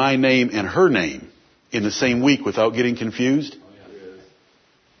name, my name, and her name in the same week without getting confused?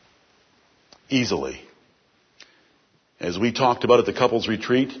 easily. As we talked about at the couples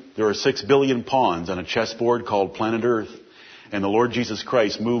retreat, there are 6 billion pawns on a chessboard called planet Earth. And the Lord Jesus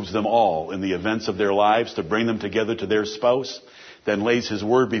Christ moves them all in the events of their lives to bring them together to their spouse, then lays His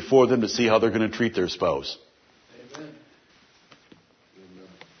word before them to see how they're going to treat their spouse. Amen.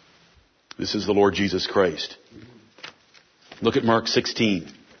 This is the Lord Jesus Christ. Look at Mark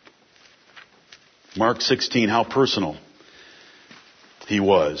 16. Mark 16, how personal He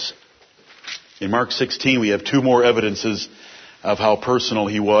was. In Mark 16, we have 2 more evidences of how personal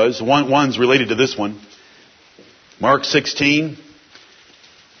He was. One's related to this one. Mark 16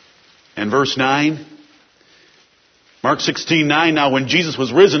 and verse 9. Mark 16:9. Now when Jesus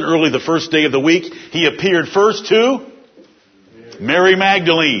was risen early the first day of the week, He appeared first to Mary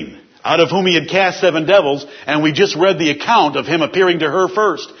Magdalene, out of whom He had cast 7 devils. And we just read the account of Him appearing to her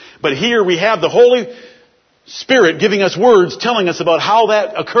first. But here we have the Holy Spirit giving us words telling us about how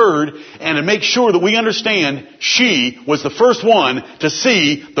that occurred, and to make sure that we understand she was the first one to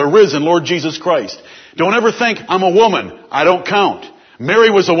see the risen Lord Jesus Christ. Don't ever think, I'm a woman, I don't count. Mary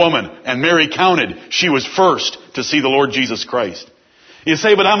was a woman, and Mary counted. She was first to see the Lord Jesus Christ. You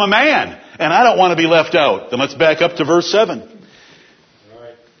say, but I'm a man, and I don't want to be left out. Then let's back up to verse 7.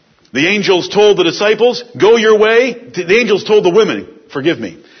 Right. The angels told the disciples, go your way. The angels told the women, forgive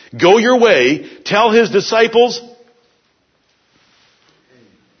me, go your way, tell His disciples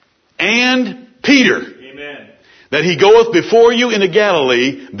and Peter that He goeth before you into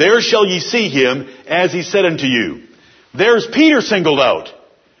Galilee. There shall ye see Him, as He said unto you. There's Peter singled out.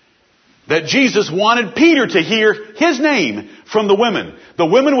 That Jesus wanted Peter to hear his name from the women. The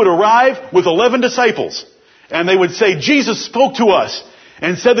women would arrive with 11 disciples, and they would say, Jesus spoke to us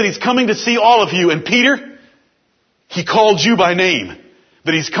and said that He's coming to see all of you. And Peter, He called you by name,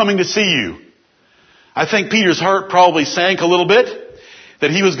 that He's coming to see you. I think Peter's heart probably sank a little bit,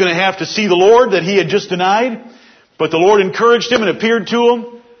 that he was going to have to see the Lord that he had just denied. But the Lord encouraged him and appeared to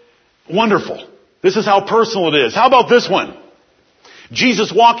him. Wonderful. This is how personal it is. How about this one?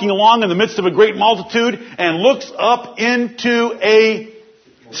 Jesus walking along in the midst of a great multitude and looks up into a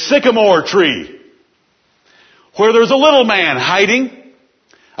sycamore tree where there's a little man hiding.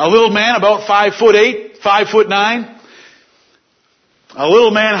 A little man about 5'8", 5'9". A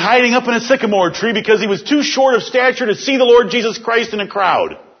little man hiding up in a sycamore tree because he was too short of stature to see the Lord Jesus Christ in a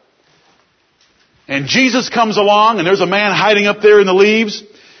crowd. And Jesus comes along, and there's a man hiding up there in the leaves,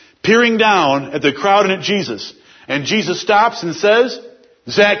 peering down at the crowd and at Jesus. And Jesus stops and says,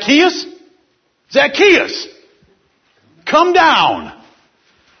 Zacchaeus, Zacchaeus, come down.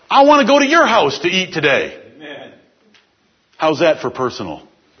 I want to go to your house to eat today. Amen. How's that for personal?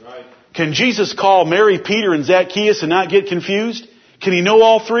 Right. Can Jesus call Mary, Peter, and Zacchaeus and not get confused? Can He know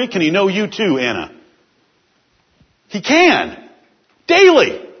all 3? Can He know you too, Anna? He can.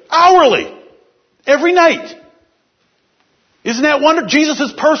 Daily. Hourly. Every night. Isn't that wonderful? Jesus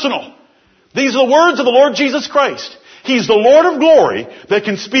is personal. These are the words of the Lord Jesus Christ. He's the Lord of glory that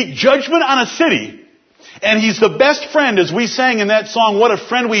can speak judgment on a city. And He's the best friend, as we sang in that song, What a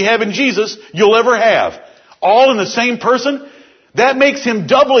Friend We Have in Jesus, You'll Ever Have. All in the same person. That makes Him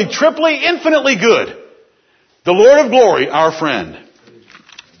doubly, triply, infinitely good. The Lord of glory, our friend.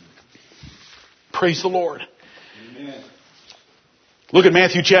 Praise the Lord. Amen. Look at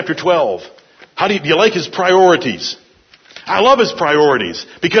Matthew chapter 12. Do you like His priorities? I love His priorities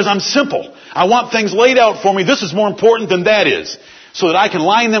because I'm simple. I want things laid out for me. This is more important than that is, so that I can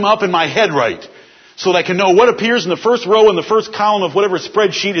line them up in my head right. So that I can know what appears in the first row and the first column of whatever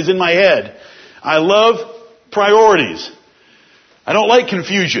spreadsheet is in my head. I love priorities. I don't like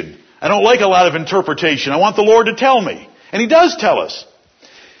confusion. I don't like a lot of interpretation. I want the Lord to tell me. And He does tell us.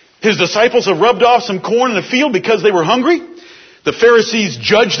 His disciples have rubbed off some corn in the field because they were hungry. The Pharisees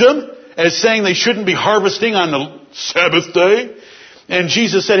judged them as saying they shouldn't be harvesting on the Sabbath day. And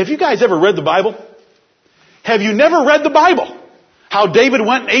Jesus said, have you guys ever read the Bible? Have you never read the Bible? How David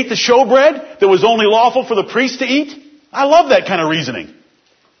went and ate the showbread that was only lawful for the priest to eat? I love that kind of reasoning.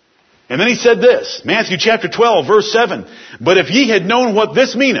 And then He said this, Matthew chapter 12, verse 7. But if ye had known what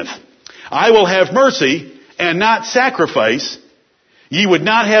this meaneth, I will have mercy and not sacrifice, ye would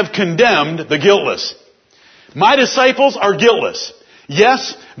not have condemned the guiltless. My disciples are guiltless.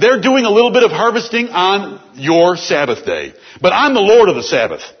 Yes, they're doing a little bit of harvesting on your Sabbath day. But I'm the Lord of the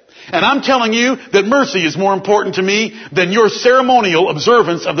Sabbath. And I'm telling you that mercy is more important to me than your ceremonial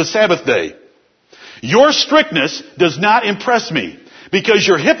observance of the Sabbath day. Your strictness does not impress me because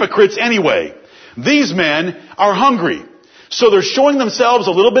you're hypocrites anyway. These men are hungry. So they're showing themselves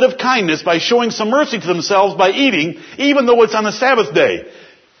a little bit of kindness by showing some mercy to themselves by eating, even though it's on the Sabbath day.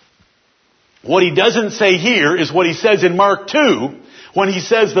 What He doesn't say here is what He says in Mark 2, when He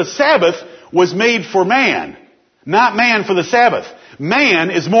says the Sabbath was made for man, not man for the Sabbath. Man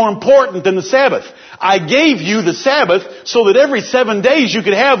is more important than the Sabbath. I gave you the Sabbath so that every 7 days you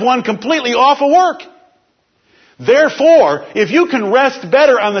could have one completely off of work. Therefore, if you can rest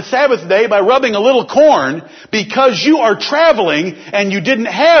better on the Sabbath day by rubbing a little corn because you are traveling and you didn't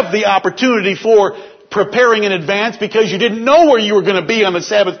have the opportunity for preparing in advance because you didn't know where you were going to be on the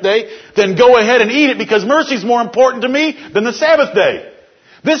Sabbath day, then go ahead and eat it because mercy is more important to me than the Sabbath day.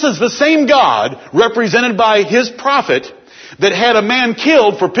 This is the same God represented by His prophet that had a man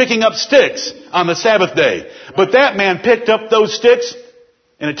killed for picking up sticks on the Sabbath day. But that man picked up those sticks,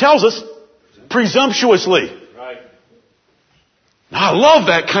 and it tells us, presumptuously. I love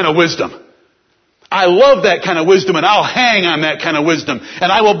that kind of wisdom. I love that kind of wisdom, and I'll hang on that kind of wisdom.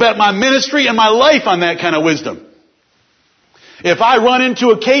 And I will bet my ministry and my life on that kind of wisdom. If I run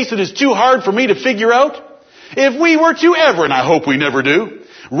into a case that is too hard for me to figure out, if we were to ever, and I hope we never do,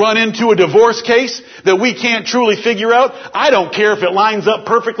 run into a divorce case that we can't truly figure out, I don't care if it lines up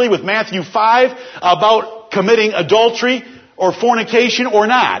perfectly with Matthew 5 about committing adultery or fornication or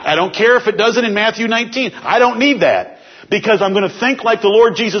not. I don't care if it doesn't in Matthew 19. I don't need that. Because I'm going to think like the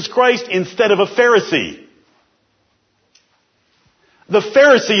Lord Jesus Christ instead of a Pharisee. The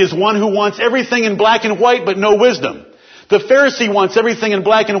Pharisee is one who wants everything in black and white but no wisdom. The Pharisee wants everything in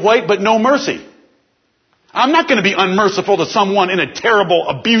black and white but no mercy. I'm not going to be unmerciful to someone in a terrible,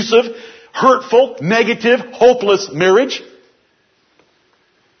 abusive, hurtful, negative, hopeless marriage.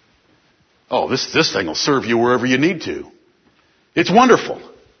 Oh, this thing will serve you wherever you need to. It's wonderful.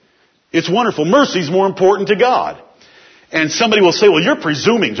 It's wonderful. Mercy is more important to God. And somebody will say, well, you're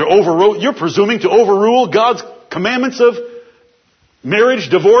presuming to overrule God's commandments of marriage,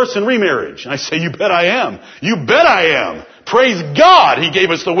 divorce, and remarriage. And I say, you bet I am. You bet I am. Praise God He gave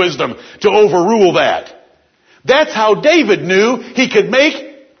us the wisdom to overrule that. That's how David knew he could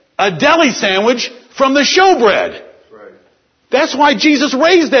make a deli sandwich from the showbread. Right. That's why Jesus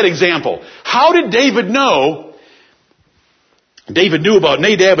raised that example. How did David know? David knew about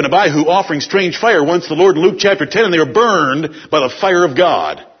Nadab and Abihu offering strange fire once the Lord in Luke chapter 10, and they were burned by the fire of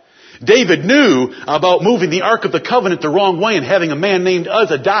God. David knew about moving the Ark of the Covenant the wrong way and having a man named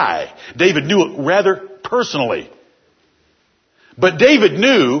Uzzah die. David knew it rather personally. But David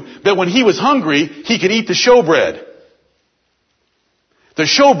knew that when he was hungry, he could eat the showbread. The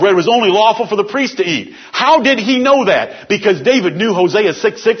showbread was only lawful for the priest to eat. How did he know that? Because David knew Hosea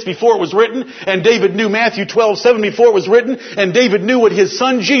 6:6 before it was written, and David knew Matthew 12:7 before it was written, and David knew what his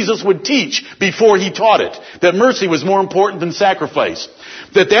son Jesus would teach before he taught it. That mercy was more important than sacrifice.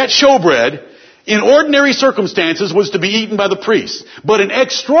 That showbread, in ordinary circumstances, was to be eaten by the priests. But in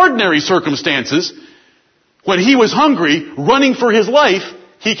extraordinary circumstances, when he was hungry, running for his life,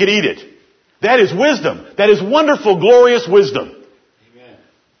 he could eat it. That is wisdom. That is wonderful, glorious wisdom.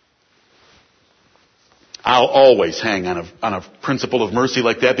 I'll always hang on a principle of mercy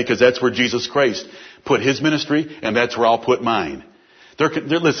like that because that's where Jesus Christ put His ministry, and that's where I'll put mine.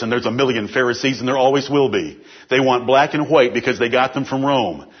 Listen, there's a million Pharisees, and there always will be. They want black and white because they got them from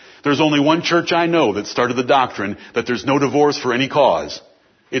Rome. There's only one church I know that started the doctrine that there's no divorce for any cause.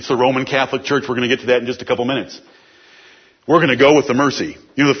 It's the Roman Catholic Church. We're going to get to that in just a couple minutes. We're going to go with the mercy.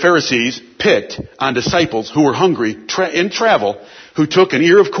 You know, the Pharisees picked on disciples who were hungry in travel, who took an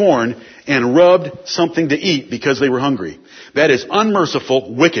ear of corn and rubbed something to eat because they were hungry. That is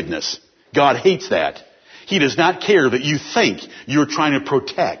unmerciful wickedness. God hates that. He does not care that you think you're trying to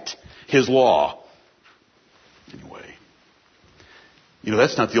protect His law. Anyway, you know,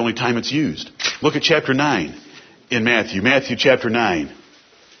 that's not the only time it's used. Look at chapter 9 in Matthew. Matthew chapter 9.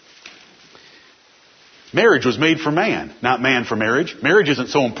 Marriage was made for man, not man for marriage. Marriage isn't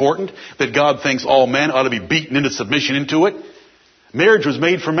so important that God thinks all men ought to be beaten into submission into it. Marriage was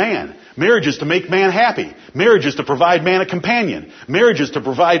made for man. Marriage is to make man happy. Marriage is to provide man a companion. Marriage is to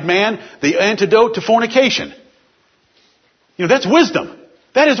provide man the antidote to fornication. You know, that's wisdom.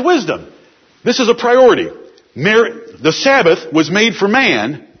 That is wisdom. This is a priority. The Sabbath was made for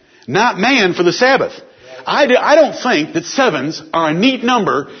man, not man for the Sabbath. I don't think that sevens are a neat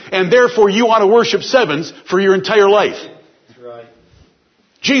number, and therefore you ought to worship sevens for your entire life. That's right.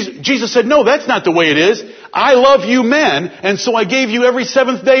 Jesus said, no, that's not the way it is. I love you men, and so I gave you every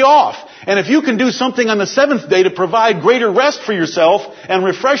seventh day off. And if you can do something on the seventh day to provide greater rest for yourself and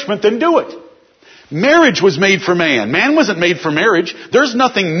refreshment, then do it. Marriage was made for man. Man wasn't made for marriage. There's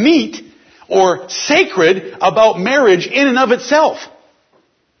nothing neat or sacred about marriage in and of itself.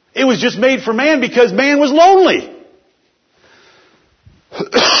 It was just made for man because man was lonely.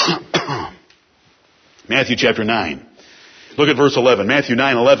 Matthew chapter 9. Look at verse 11. Matthew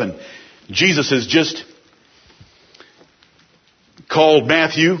 9:11. Jesus has just called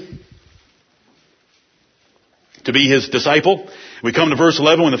Matthew to be his disciple. We come to verse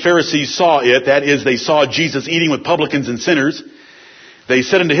 11. When the Pharisees saw it, that is, they saw Jesus eating with publicans and sinners, they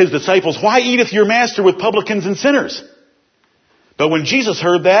said unto his disciples, Why eateth your master with publicans and sinners? But when Jesus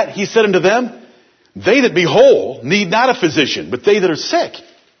heard that, he said unto them, They that be whole need not a physician, but they that are sick.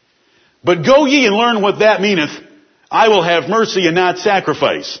 But go ye and learn what that meaneth. I will have mercy and not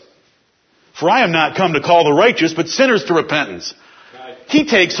sacrifice. For I am not come to call the righteous, but sinners to repentance. Right. He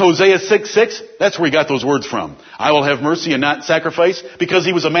takes Hosea 6:6. That's where he got those words from. I will have mercy and not sacrifice, because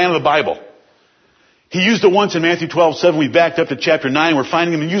he was a man of the Bible. He used it once in Matthew 12:7. We backed up to chapter 9. We're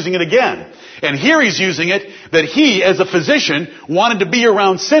finding him using it again. And here he's using it that he, as a physician, wanted to be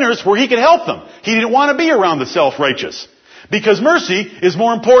around sinners where he could help them. He didn't want to be around the self-righteous. Because mercy is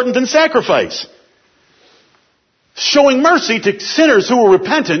more important than sacrifice. Showing mercy to sinners who were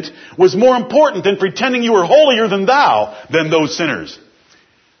repentant was more important than pretending you were holier than thou than those sinners.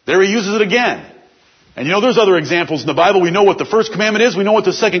 There he uses it again. And you know, there's other examples in the Bible. We know what the first commandment is. We know what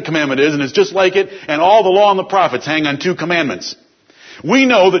the second commandment is. And it's just like it. And all the law and the prophets hang on 2 commandments. We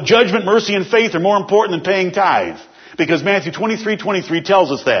know that judgment, mercy, and faith are more important than paying tithe. Because Matthew 23:23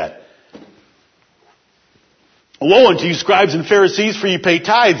 tells us that. Woe unto you, scribes and Pharisees, for ye pay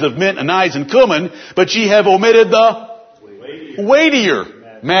tithes of mint, anise, and cumin, but ye have omitted the weightier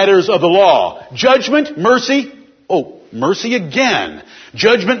matters of the law. Judgment, mercy, mercy again.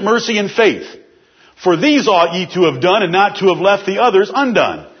 Judgment, mercy, and faith. For these ought ye to have done, and not to have left the others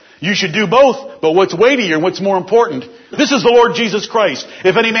undone. You should do both, but what's weightier and what's more important? This is the Lord Jesus Christ.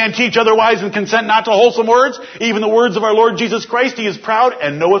 If any man teach otherwise and consent not to wholesome words, even the words of our Lord Jesus Christ, he is proud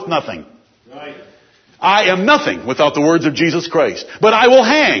and knoweth nothing. Right. I am nothing without the words of Jesus Christ. But I will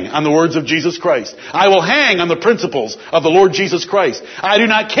hang on the words of Jesus Christ. I will hang on the principles of the Lord Jesus Christ. I do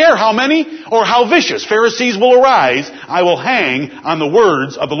not care how many or how vicious Pharisees will arise. I will hang on the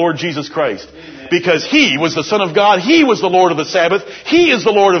words of the Lord Jesus Christ. Amen. Because He was the Son of God. He was the Lord of the Sabbath. He is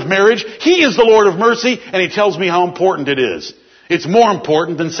the Lord of marriage. He is the Lord of mercy. And He tells me how important it is. It's more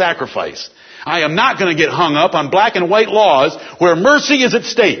important than sacrifice. I am not going to get hung up on black and white laws where mercy is at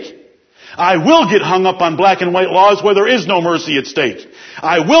stake. I will get hung up on black and white laws where there is no mercy at stake.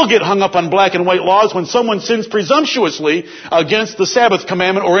 I will get hung up on black and white laws when someone sins presumptuously against the Sabbath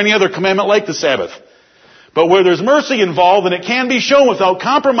commandment or any other commandment like the Sabbath. But where there's mercy involved, and it can be shown without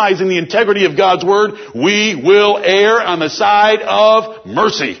compromising the integrity of God's Word, we will err on the side of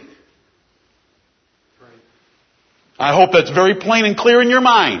mercy. I hope that's very plain and clear in your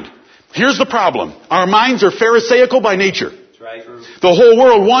mind. Here's the problem. Our minds are pharisaical by nature. The whole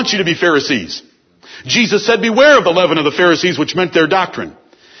world wants you to be Pharisees. Jesus said, beware of the leaven of the Pharisees, which meant their doctrine.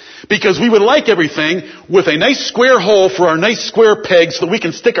 Because we would like everything with a nice square hole for our nice square peg so that we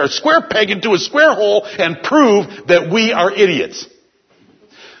can stick our square peg into a square hole and prove that we are idiots.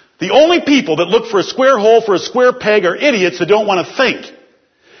 The only people that look for a square hole for a square peg are idiots that don't want to think.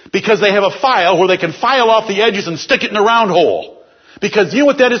 Because they have a file where they can file off the edges and stick it in a round hole. Because you know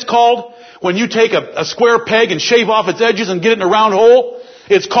what that is called? When you take a square peg and shave off its edges and get it in a round hole,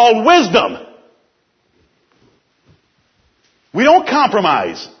 it's called wisdom. We don't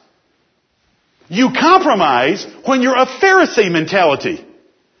compromise. You compromise when you're a Pharisee mentality.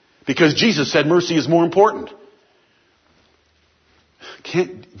 Because Jesus said mercy is more important. Do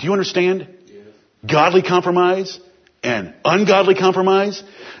you understand? Yes. Godly compromise and ungodly compromise?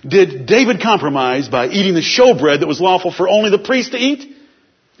 Did David compromise by eating the showbread that was lawful for only the priest to eat?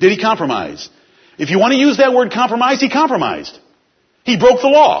 Did he compromise? If you want to use that word compromise, he compromised. He broke the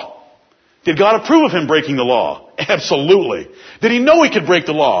law. Did God approve of him breaking the law? Absolutely. Did he know he could break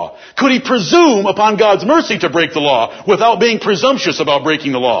the law? Could he presume upon God's mercy to break the law without being presumptuous about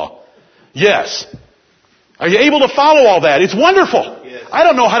breaking the law? Yes. Are you able to follow all that? It's wonderful. Yes. I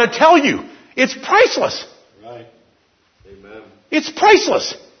don't know how to tell you. It's priceless. Right. Amen. It's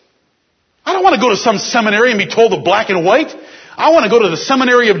priceless. I don't want to go to some seminary and be told the black and white. I want to go to the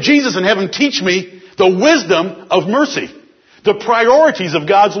seminary of Jesus and have Him teach me the wisdom of mercy. The priorities of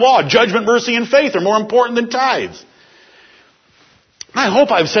God's law. Judgment, mercy, and faith are more important than tithes. I hope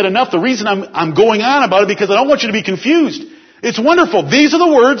I've said enough. The reason I'm going on about it because I don't want you to be confused. It's wonderful. These are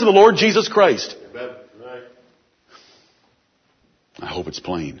the words of the Lord Jesus Christ. Amen. Right. I hope it's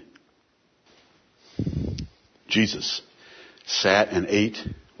plain. Jesus sat and ate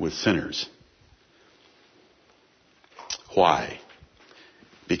with sinners. Why?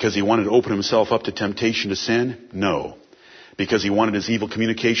 Because He wanted to open Himself up to temptation to sin? No. Because He wanted His evil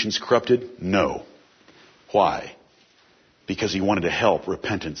communications corrupted? No. Why? Because He wanted to help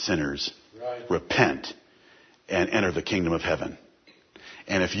repentant sinners repent and enter the kingdom of heaven.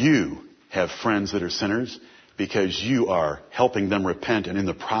 And if you have friends that are sinners, because you are helping them repent and in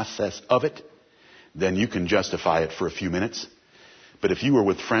the process of it, then you can justify it for a few minutes. But if you are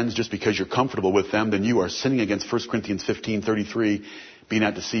with friends just because you're comfortable with them, then you are sinning against 1 Corinthians 15:33. Be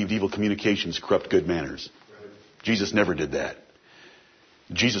not deceived, evil communications corrupt good manners. Jesus never did that.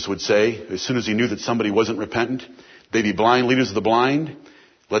 Jesus would say, as soon as he knew that somebody wasn't repentant, they be blind leaders of the blind,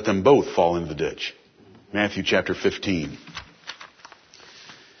 let them both fall into the ditch. Matthew chapter 15.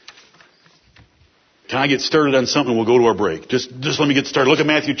 Can I get started on something? We'll go to our break. Just let me get started. Look at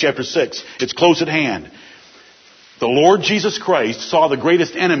Matthew chapter 6. It's close at hand. The Lord Jesus Christ saw the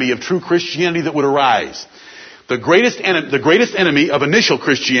greatest enemy of true Christianity that would arise. The greatest enemy of initial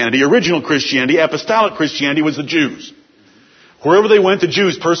Christianity, original Christianity, apostolic Christianity was the Jews. Wherever they went, the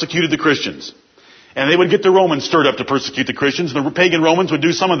Jews persecuted the Christians. And they would get the Romans stirred up to persecute the Christians. The pagan Romans would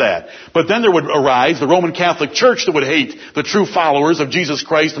do some of that. But then there would arise the Roman Catholic Church that would hate the true followers of Jesus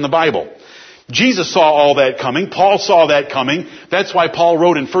Christ and the Bible. Jesus saw all that coming. Paul saw that coming. That's why Paul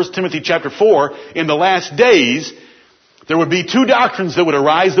wrote in 1 Timothy chapter 4, in the last days, there would be two doctrines that would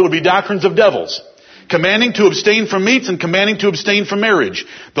arise that would be doctrines of devils. Commanding to abstain from meats and commanding to abstain from marriage.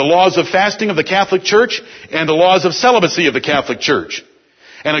 The laws of fasting of the Catholic Church and the laws of celibacy of the Catholic Church.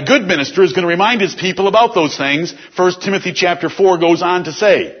 And a good minister is going to remind his people about those things. 1 Timothy chapter 4 goes on to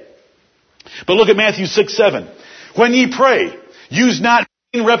say. But look at Matthew 6:7. When ye pray, use not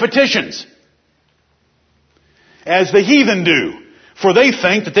vain repetitions, as the heathen do, for they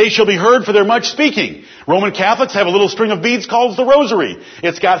think that they shall be heard for their much speaking. Roman Catholics have a little string of beads called the rosary.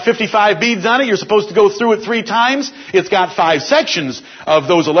 It's got 55 beads on it. You're supposed to go through it 3 times. It's got 5 sections of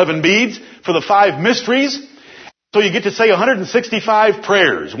those 11 beads for the 5 mysteries. So you get to say 165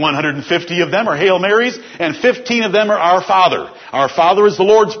 prayers. 150 of them are Hail Marys, and 15 of them are Our Father. Our Father is the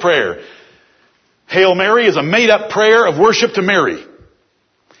Lord's Prayer. Hail Mary is a made-up prayer of worship to Mary.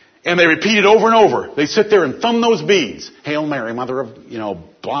 And they repeat it over and over. They sit there and thumb those beads. Hail Mary, mother of,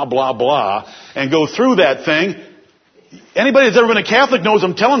 blah, blah, blah. And go through that thing. Anybody that's ever been a Catholic knows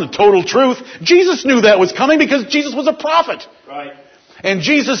I'm telling the total truth. Jesus knew that was coming because Jesus was a prophet. Right. And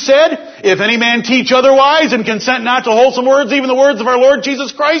Jesus said, if any man teach otherwise and consent not to wholesome words, even the words of our Lord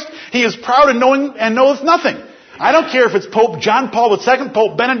Jesus Christ, he is proud and knoweth nothing. I don't care if it's Pope John Paul II,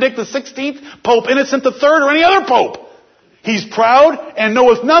 Pope Benedict XVI, Pope Innocent III, or any other Pope. He's proud and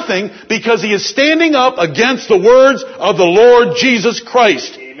knoweth nothing because he is standing up against the words of the Lord Jesus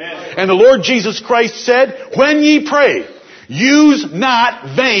Christ. Amen. And the Lord Jesus Christ said, when ye pray, use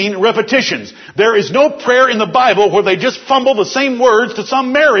not vain repetitions. There is no prayer in the Bible where they just fumble the same words to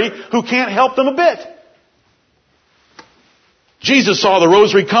some Mary who can't help them a bit. Jesus saw the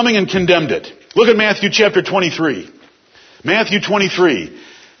rosary coming and condemned it. Look at Matthew chapter 23. Matthew 23.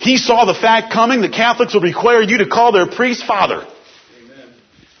 He saw the fact coming that Catholics would require you to call their priest father. Amen.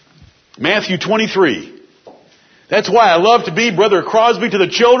 Matthew 23. That's why I love to be Brother Crosby to the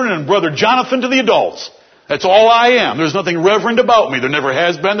children and Brother Jonathan to the adults. That's all I am. There's nothing reverend about me. There never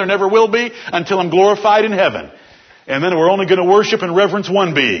has been, there never will be, until I'm glorified in heaven. And then we're only going to worship and reverence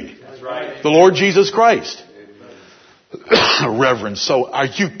one being. That's right. The Lord Jesus Christ. Reverence. So, are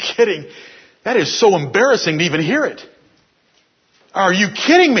you kidding? That is so embarrassing to even hear it. Are you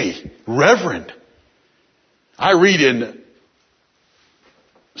kidding me? Reverend. I read in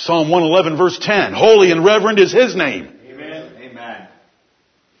Psalm 111 verse 10, holy and reverend is His name. Amen. Amen.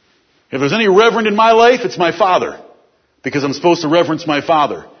 If there's any reverend in my life, it's my father. Because I'm supposed to reverence my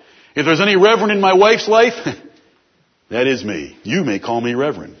father. If there's any reverend in my wife's life, that is me. You may call me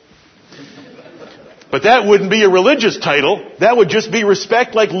reverend. But that wouldn't be a religious title. That would just be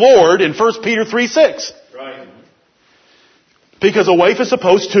respect like Lord in 1 Peter 3:6. Right. Because a wife is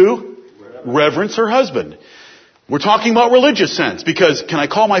supposed to reverence her husband. We're talking about religious sense. Because can I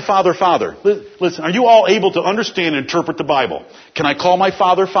call my father, father? Listen, are you all able to understand and interpret the Bible? Can I call my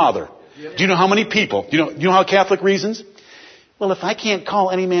father, father? Do you know how many people? Do you know how Catholic reasons? Well, if I can't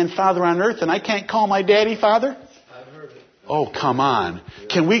call any man father on earth, then I can't call my daddy father? I've heard it. Oh, come on.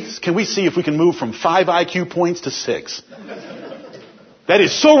 Can we see if we can move from 5 IQ points to 6? That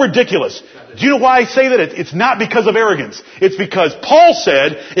is so ridiculous. Do you know why I say that? It's not because of arrogance. It's because Paul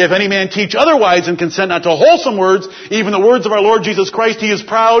said, if any man teach otherwise and consent not to wholesome words, even the words of our Lord Jesus Christ, he is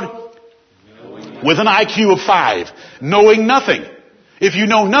proud with an IQ of 5, knowing nothing. If you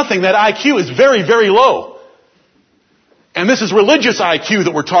know nothing, that IQ is very, very low. And this is religious IQ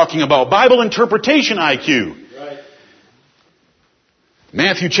that we're talking about. Bible interpretation IQ. Right.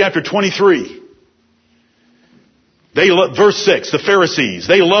 Matthew chapter 23. Verse 6, the Pharisees.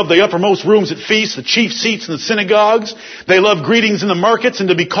 They love the uppermost rooms at feasts, the chief seats in the synagogues. They love greetings in the markets and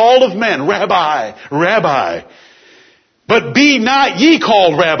to be called of men, Rabbi, Rabbi. But be not ye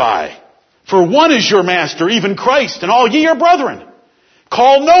called Rabbi, for one is your master, even Christ, and all ye are brethren.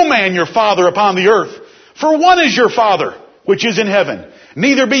 Call no man your father upon the earth, for one is your Father, which is in heaven.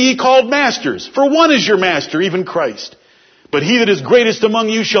 Neither be ye called masters, for one is your master, even Christ. But he that is greatest among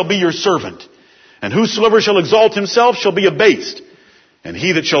you shall be your servant. And whosoever shall exalt himself shall be abased. And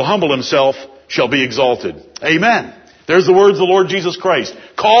he that shall humble himself shall be exalted. Amen. There's the words of the Lord Jesus Christ.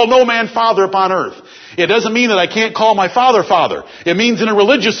 Call no man father upon earth. It doesn't mean that I can't call my father father. It means in a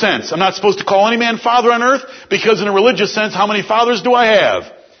religious sense. I'm not supposed to call any man father on earth, because in a religious sense, how many fathers do I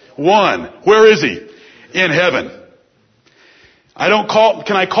have? One. Where is he? In heaven.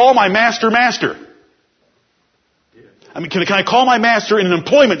 Can I call my master master? I mean, can I call my master in an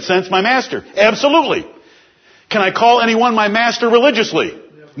employment sense my master? Absolutely. Can I call anyone my master religiously?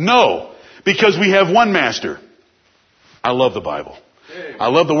 No. Because we have one master. I love the Bible. I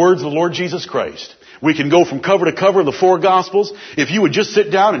love the words of the Lord Jesus Christ. We can go from cover to cover of the 4 Gospels. If you would just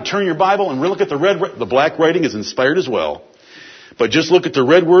sit down and turn your Bible and look at the black writing is inspired as well. But just look at the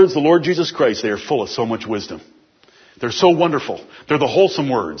red words of the Lord Jesus Christ. They are full of so much wisdom. They're so wonderful. They're the wholesome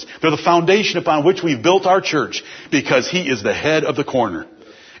words. They're the foundation upon which we've built our church, because He is the head of the corner.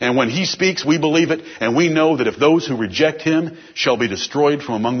 And when He speaks, we believe it, and we know that if those who reject Him shall be destroyed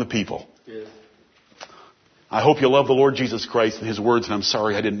from among the people. I hope you love the Lord Jesus Christ and His words, and I'm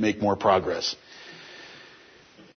sorry I didn't make more progress.